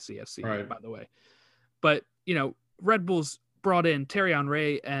NYCFC, right, by the way. But, Red Bulls brought in Terry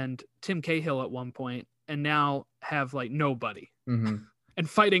Henry and Tim Cahill at one point, and now have like nobody. And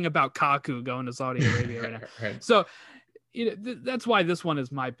fighting about Kaku going to Saudi Arabia right now. Right. So, that's why this one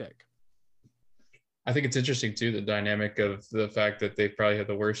is my pick. I think it's interesting too, the dynamic of the fact that they probably have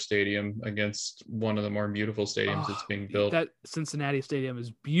the worst stadium against one of the more beautiful stadiums that's being built. That Cincinnati stadium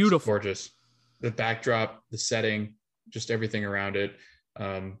is beautiful. It's gorgeous. The backdrop, the setting, just everything around it.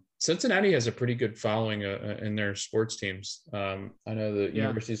 Cincinnati has a pretty good following in their sports teams. I know the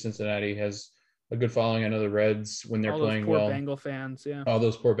University of Cincinnati has a good following. I know the Reds, when they're playing well. All those poor Bengal fans, All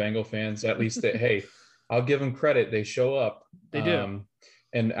those poor Bengal fans. At least, hey, I'll give them credit. They show up. They do.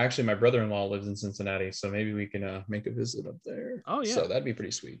 And actually, my brother-in-law lives in Cincinnati, so maybe we can make a visit up there. Oh, yeah. So that'd be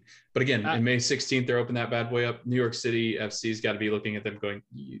pretty sweet. But again, in May 16th, they're opening that bad boy up. New York City FC's got to be looking at them going,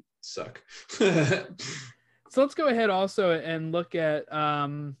 you suck. So let's go ahead also and look at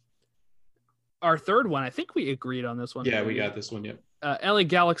our third one. I think we agreed on this one. Yeah, we got this one. Yep. LA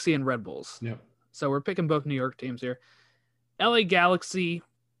Galaxy and Red Bulls. Yep. So we're picking both New York teams here. LA Galaxy,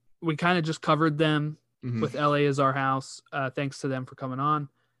 we kind of just covered them. With LA as our house. Thanks to them for coming on.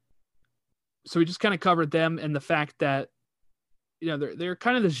 So we just kind of covered them and the fact that, they're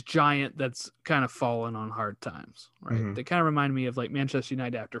kind of this giant that's kind of fallen on hard times, right? They kind of remind me of like Manchester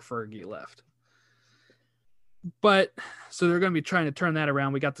United after Fergie left. But so they're going to be trying to turn that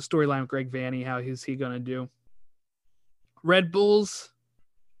around. We got the storyline with Greg Vanney. How is he going to do? Red Bulls,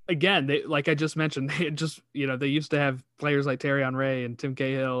 again, they, like I just mentioned, they just, they used to have players like Thierry Henry and Tim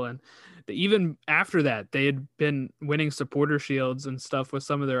Cahill, and even after that, they had been winning supporter shields and stuff with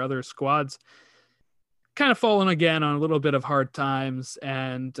some of their other squads. Kind of fallen again on a little bit of hard times,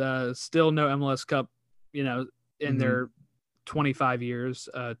 and still no MLS Cup, in their 25 years,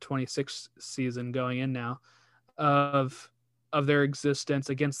 26 season going in now of their existence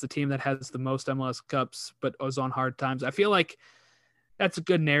against the team that has the most MLS Cups, but was on hard times. I feel like that's a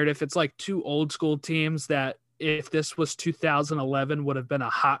good narrative. It's like two old school teams that, if this was 2011, would have been a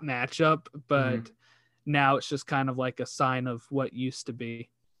hot matchup, but now it's just kind of like a sign of what used to be.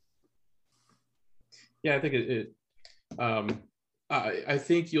 Yeah, I think I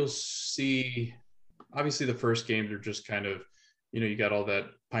think you'll see, obviously the first games are just kind of, you got all that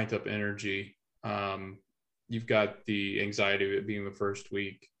pent up energy. You've got the anxiety of it being the first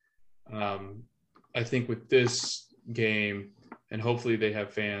week. I think with this game, and hopefully they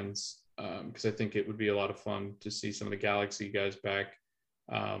have fans, because I think it would be a lot of fun to see some of the Galaxy guys back.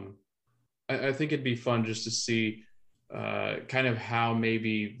 I think it'd be fun just to see kind of how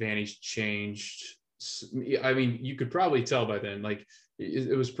maybe Vanney's changed. I mean, you could probably tell by then, like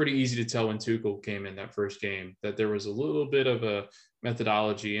it was pretty easy to tell when Tuchel came in that first game that there was a little bit of a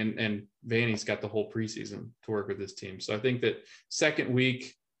methodology, and Vanney's got the whole preseason to work with this team. So I think that second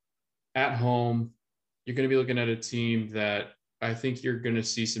week at home, you're going to be looking at a team that I think you're going to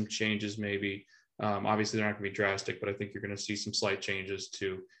see some changes maybe. Obviously, they're not going to be drastic, but I think you're going to see some slight changes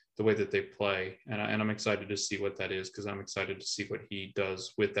to the way that they play. And I'm excited to see what that is, because I'm excited to see what he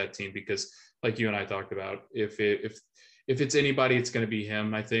does with that team. Because like you and I talked about, if it's anybody, it's going to be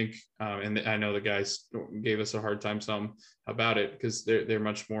him, I think. And I know the guys gave us a hard time some about it, because they're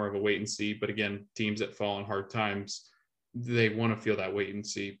much more of a wait and see. But again, teams that fall on hard times, they want to feel that wait and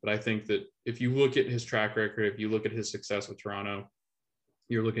see. But I think that if you look at his track record, if you look at his success with Toronto,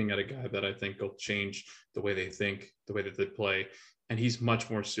 you're looking at a guy that I think will change the way they think, the way that they play. And he's much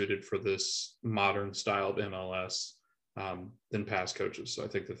more suited for this modern style of MLS than past coaches. So I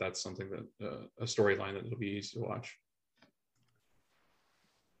think that that's something that a storyline that it'll be easy to watch.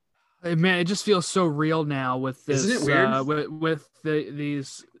 Man, it just feels so real now with this. Isn't it weird? With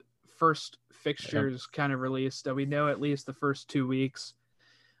these first fixtures kind of released, that we know at least the first 2 weeks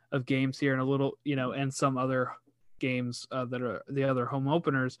of games here, and a little, and some other games that are the other home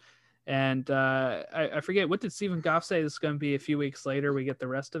openers. And I forget, what did Stephen Goff say? This is going to be a few weeks later. We get the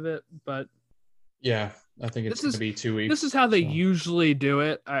rest of it, but yeah, I think it's going to be 2 weeks. This is how they usually do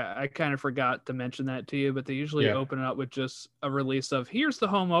it. I kind of forgot to mention that to you, but they usually open it up with just a release of, here's the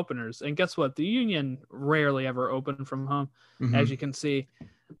home openers. And guess what? The Union rarely ever open from home, as you can see.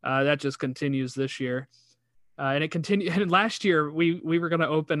 That just continues this year. And it continued. And last year we were going to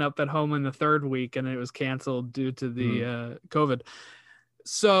open up at home in the third week, and it was canceled due to the COVID.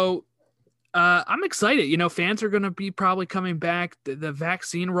 So I'm excited. Fans are going to be probably coming back. The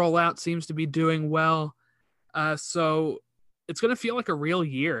vaccine rollout seems to be doing well. So it's going to feel like a real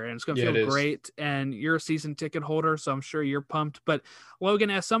year, and it's going to feel great. And you're a season ticket holder, so I'm sure you're pumped. But Logan,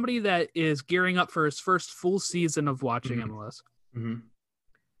 as somebody that is gearing up for his first full season of watching MLS,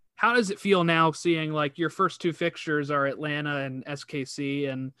 how does it feel now seeing like your first two fixtures are Atlanta and SKC?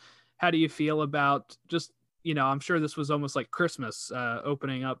 And how do you feel about just, I'm sure this was almost like Christmas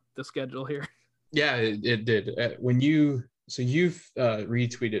opening up the schedule here. Yeah, it did. You've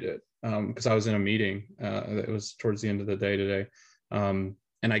retweeted it because I was in a meeting. It was towards the end of the day today. And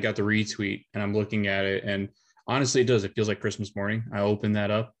I got the retweet, and I'm looking at it, and honestly, it does. It feels like Christmas morning. I opened that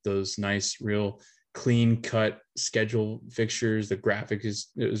up, those nice, real clean cut schedule fixtures. The graphic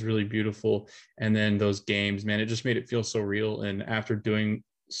it was really beautiful. And then those games, man, it just made it feel so real. And after doing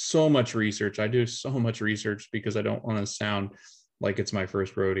so much research, I do so much research because I don't want to sound like it's my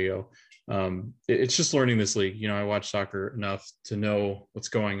first rodeo. It's just learning this league. You know, I watch soccer enough to know what's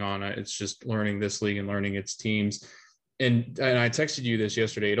going on. It's just learning this league and learning its teams. And I texted you this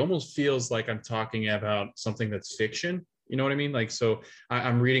yesterday. It almost feels like I'm talking about something that's fiction. You know what I mean? Like, so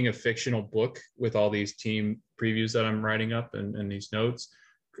I'm reading a fictional book with all these team previews that I'm writing up and these notes,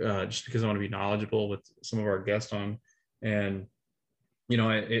 just because I want to be knowledgeable with some of our guests on. And, you know,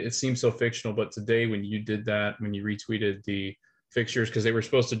 it seems so fictional, but today when you did that, when you retweeted the fixtures, because they were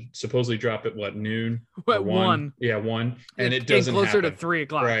supposed to supposedly drop at what, noon? What, 1? Yeah, 1. And it doesn't closer happen. to 3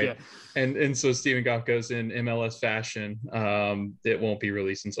 o'clock. Right. Yeah. And so Stephen Goff goes in MLS fashion. It won't be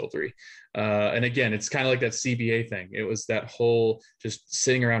released until 3. And again, it's kind of like that CBA thing. It was that whole just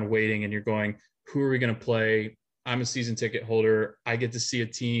sitting around waiting, and you're going, who are we going to play? I'm a season ticket holder. I get to see a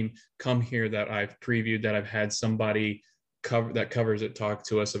team come here that I've previewed, that I've had somebody covers it talk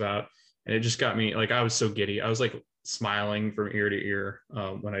to us about. And it just got me, like, I was so giddy. I was like smiling from ear to ear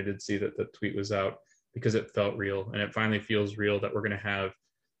when I did see that the tweet was out, because it felt real, and it finally feels real that we're going to have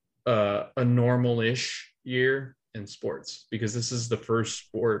a normal-ish year in sports, because this is the first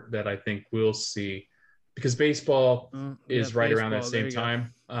sport that I think we'll see, because baseball is right around that same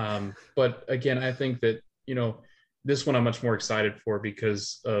time. But again, I think that, you know, this one I'm much more excited for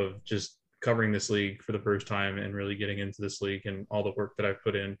because of just covering this league for the first time and really getting into this league and all the work that I've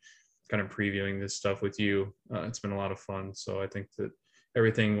put in, kind of previewing this stuff with you. It's been a lot of fun. So I think that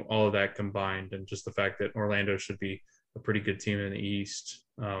everything, all of that combined, and just the fact that Orlando should be a pretty good team in the East,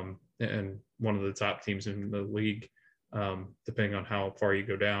 and one of the top teams in the league, depending on how far you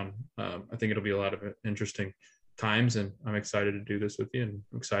go down. I think it'll be a lot of interesting times, and I'm excited to do this with you, and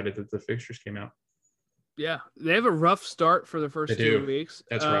I'm excited that the fixtures came out. Yeah, they have a rough start for the first 2 weeks.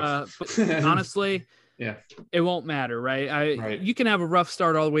 That's rough. But honestly, yeah, it won't matter, right? Right. You can have a rough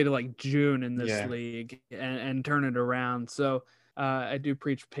start all the way to like June in this league and turn it around. So I do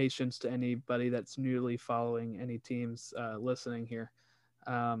preach patience to anybody that's newly following any teams listening here.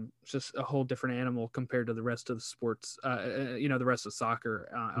 It's just a whole different animal compared to the rest of the sports, the rest of soccer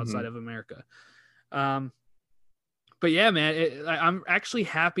outside of America. But yeah, man, I'm actually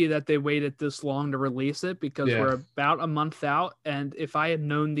happy that they waited this long to release it, because we're about a month out. And if I had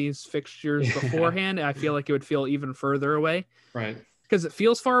known these fixtures beforehand, I feel like it would feel even further away. Right. Because it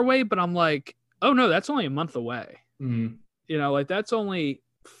feels far away, but I'm like, oh no, that's only a month away. Mm-hmm. You know, like that's only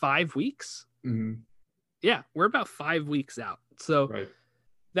 5 weeks. Mm-hmm. Yeah, we're about 5 weeks out. So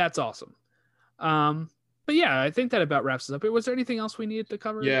that's awesome. But yeah, I think that about wraps us up. Was there anything else we needed to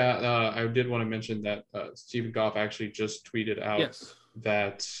cover? Yeah, I did want to mention that Stephen Goff actually just tweeted out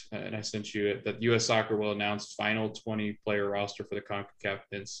that, and I sent you it, that U.S. Soccer will announce final 20-player roster for the CONCACAF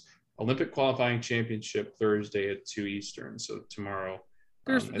Men's Olympic Qualifying Championship Thursday at 2 Eastern, so tomorrow.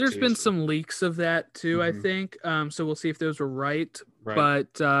 There's been some leaks of that too, I think. So we'll see if those were right.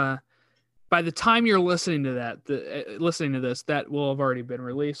 But by the time you're listening to this, that will have already been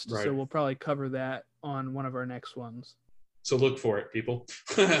released. Right. So we'll probably cover that on one of our next ones. So look for it, people.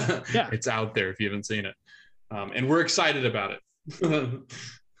 Yeah, it's out there if you haven't seen it, and we're excited about it.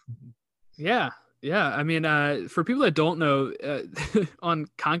 Yeah. I mean, for people that don't know, on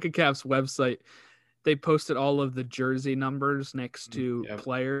CONCACAF's website, they posted all of the jersey numbers next to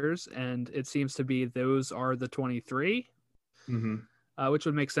players, and it seems to be those are the 23, which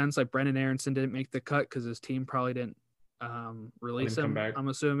would make sense. Like Brendan Aronson didn't make the cut because his team probably didn't release him, I'm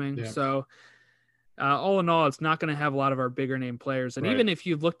assuming. Yeah. So all in all, it's not going to have a lot of our bigger name players. And even if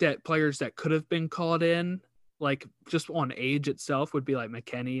you looked at players that could have been called in, like just on age itself, would be like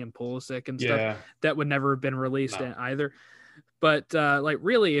McKennie and Pulisic and stuff that would never have been released in either. But like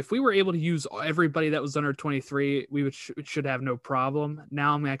really, if we were able to use everybody that was under 23, we should have no problem.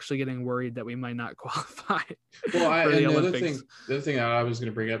 Now I'm actually getting worried that we might not qualify. Well, the other thing that I was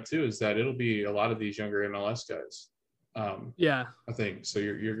going to bring up too is that it'll be a lot of these younger MLS guys. I think so.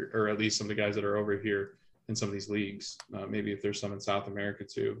 You're or at least some of the guys that are over here in some of these leagues. Maybe if there's some in South America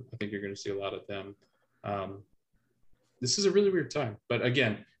too, I think you're going to see a lot of them. This is a really weird time, but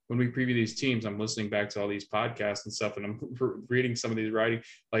again, when we preview these teams, I'm listening back to all these podcasts and stuff, and I'm reading some of these writing.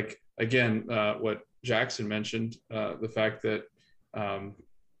 Like again, what Jackson mentioned, the fact that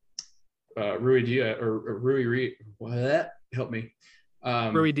Rui Diaz Rui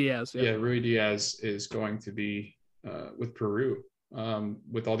Diaz. Yeah, Rui Diaz is going to be with Peru,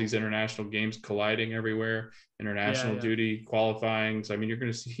 with all these international games colliding everywhere, international duty qualifying. So I mean, you're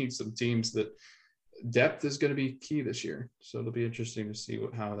going to see some teams that depth is going to be key this year. So it'll be interesting to see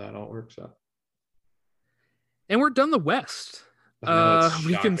how that all works out. And we're done the West.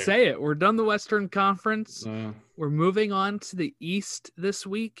 We can say it. We're done the Western Conference. We're moving on to the East this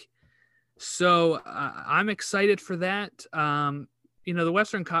week. So I'm excited for that. the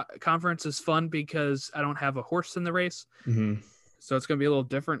Western Conference is fun because I don't have a horse in the race. Mm-hmm. So it's going to be a little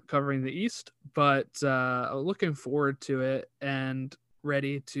different covering the East, but looking forward to it and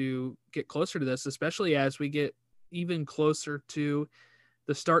ready to get closer to this, especially as we get even closer to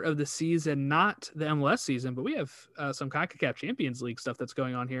the start of the season, not the MLS season, but we have some CONCACAF Champions League stuff that's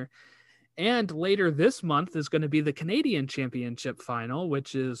going on here. And later this month is going to be the Canadian Championship final,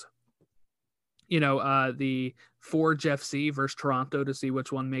 which is, the Forge FC versus Toronto to see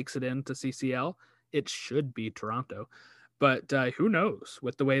which one makes it into CCL. It should be Toronto, but who knows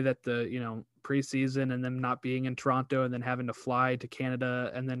with the way that the, preseason and them not being in Toronto and then having to fly to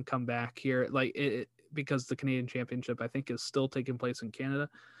Canada and then come back here, because the Canadian Championship, I think, is still taking place in Canada.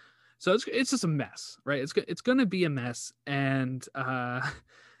 So it's just a mess, right? It's going to be a mess. And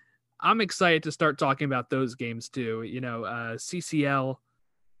I'm excited to start talking about those games too. CCL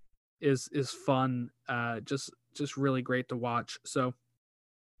is fun. Just really great to watch. So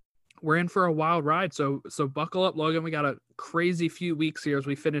we're in for a wild ride. So buckle up, Logan. We got a crazy few weeks here as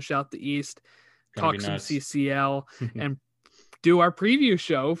we finish out the East, talk some CCL, and do our preview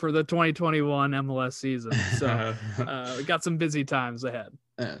show for the 2021 MLS season. So we got some busy times ahead.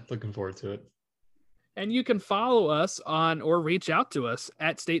 Looking forward to it. And you can follow us or reach out to us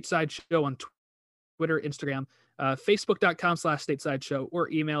at Stateside Show on Twitter, Instagram, Facebook.com/Stateside Show,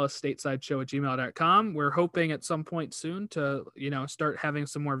 or email us statesideshow@gmail.com. We're hoping at some point soon to, start having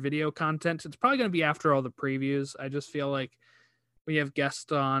some more video content. It's probably going to be after all the previews. I just feel like we have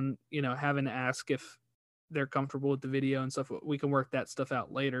guests on, having to ask if they're comfortable with the video and stuff. We can work that stuff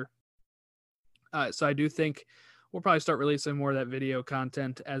out later. So I do think we'll probably start releasing more of that video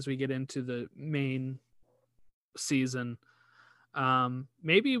content as we get into the main season.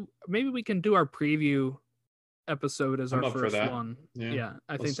 Maybe we can do our preview episode as our first one. Yeah,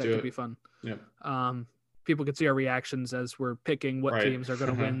 I think that could be fun. Yeah. People could see our reactions as we're picking what teams are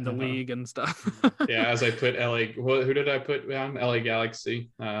going to win the league and stuff. Yeah, as I put who did I put down? LA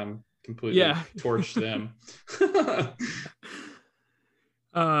Galaxy. Completely torched them.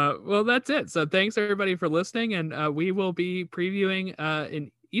 Well, that's it. So thanks everybody for listening, and we will be previewing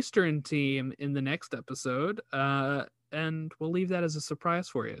an Eastern team in the next episode, and we'll leave that as a surprise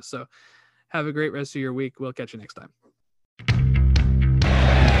for you. So have a great rest of your week. We'll catch you next time.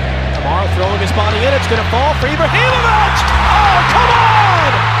 Kamara throwing his body in. It's going to fall for Ibrahimovic. Oh,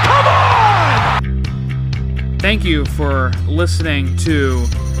 come on! Thank you for listening to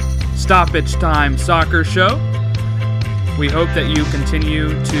Stoppage Time Soccer Show. We hope that you continue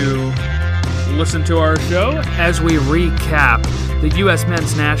to listen to our show as we recap the U.S.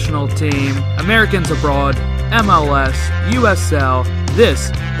 men's national team, Americans abroad, MLS, USL.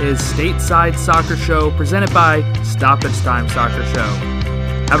 This is Stateside Soccer Show presented by Stoppage Time Soccer Show.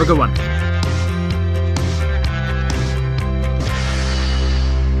 Have a good one.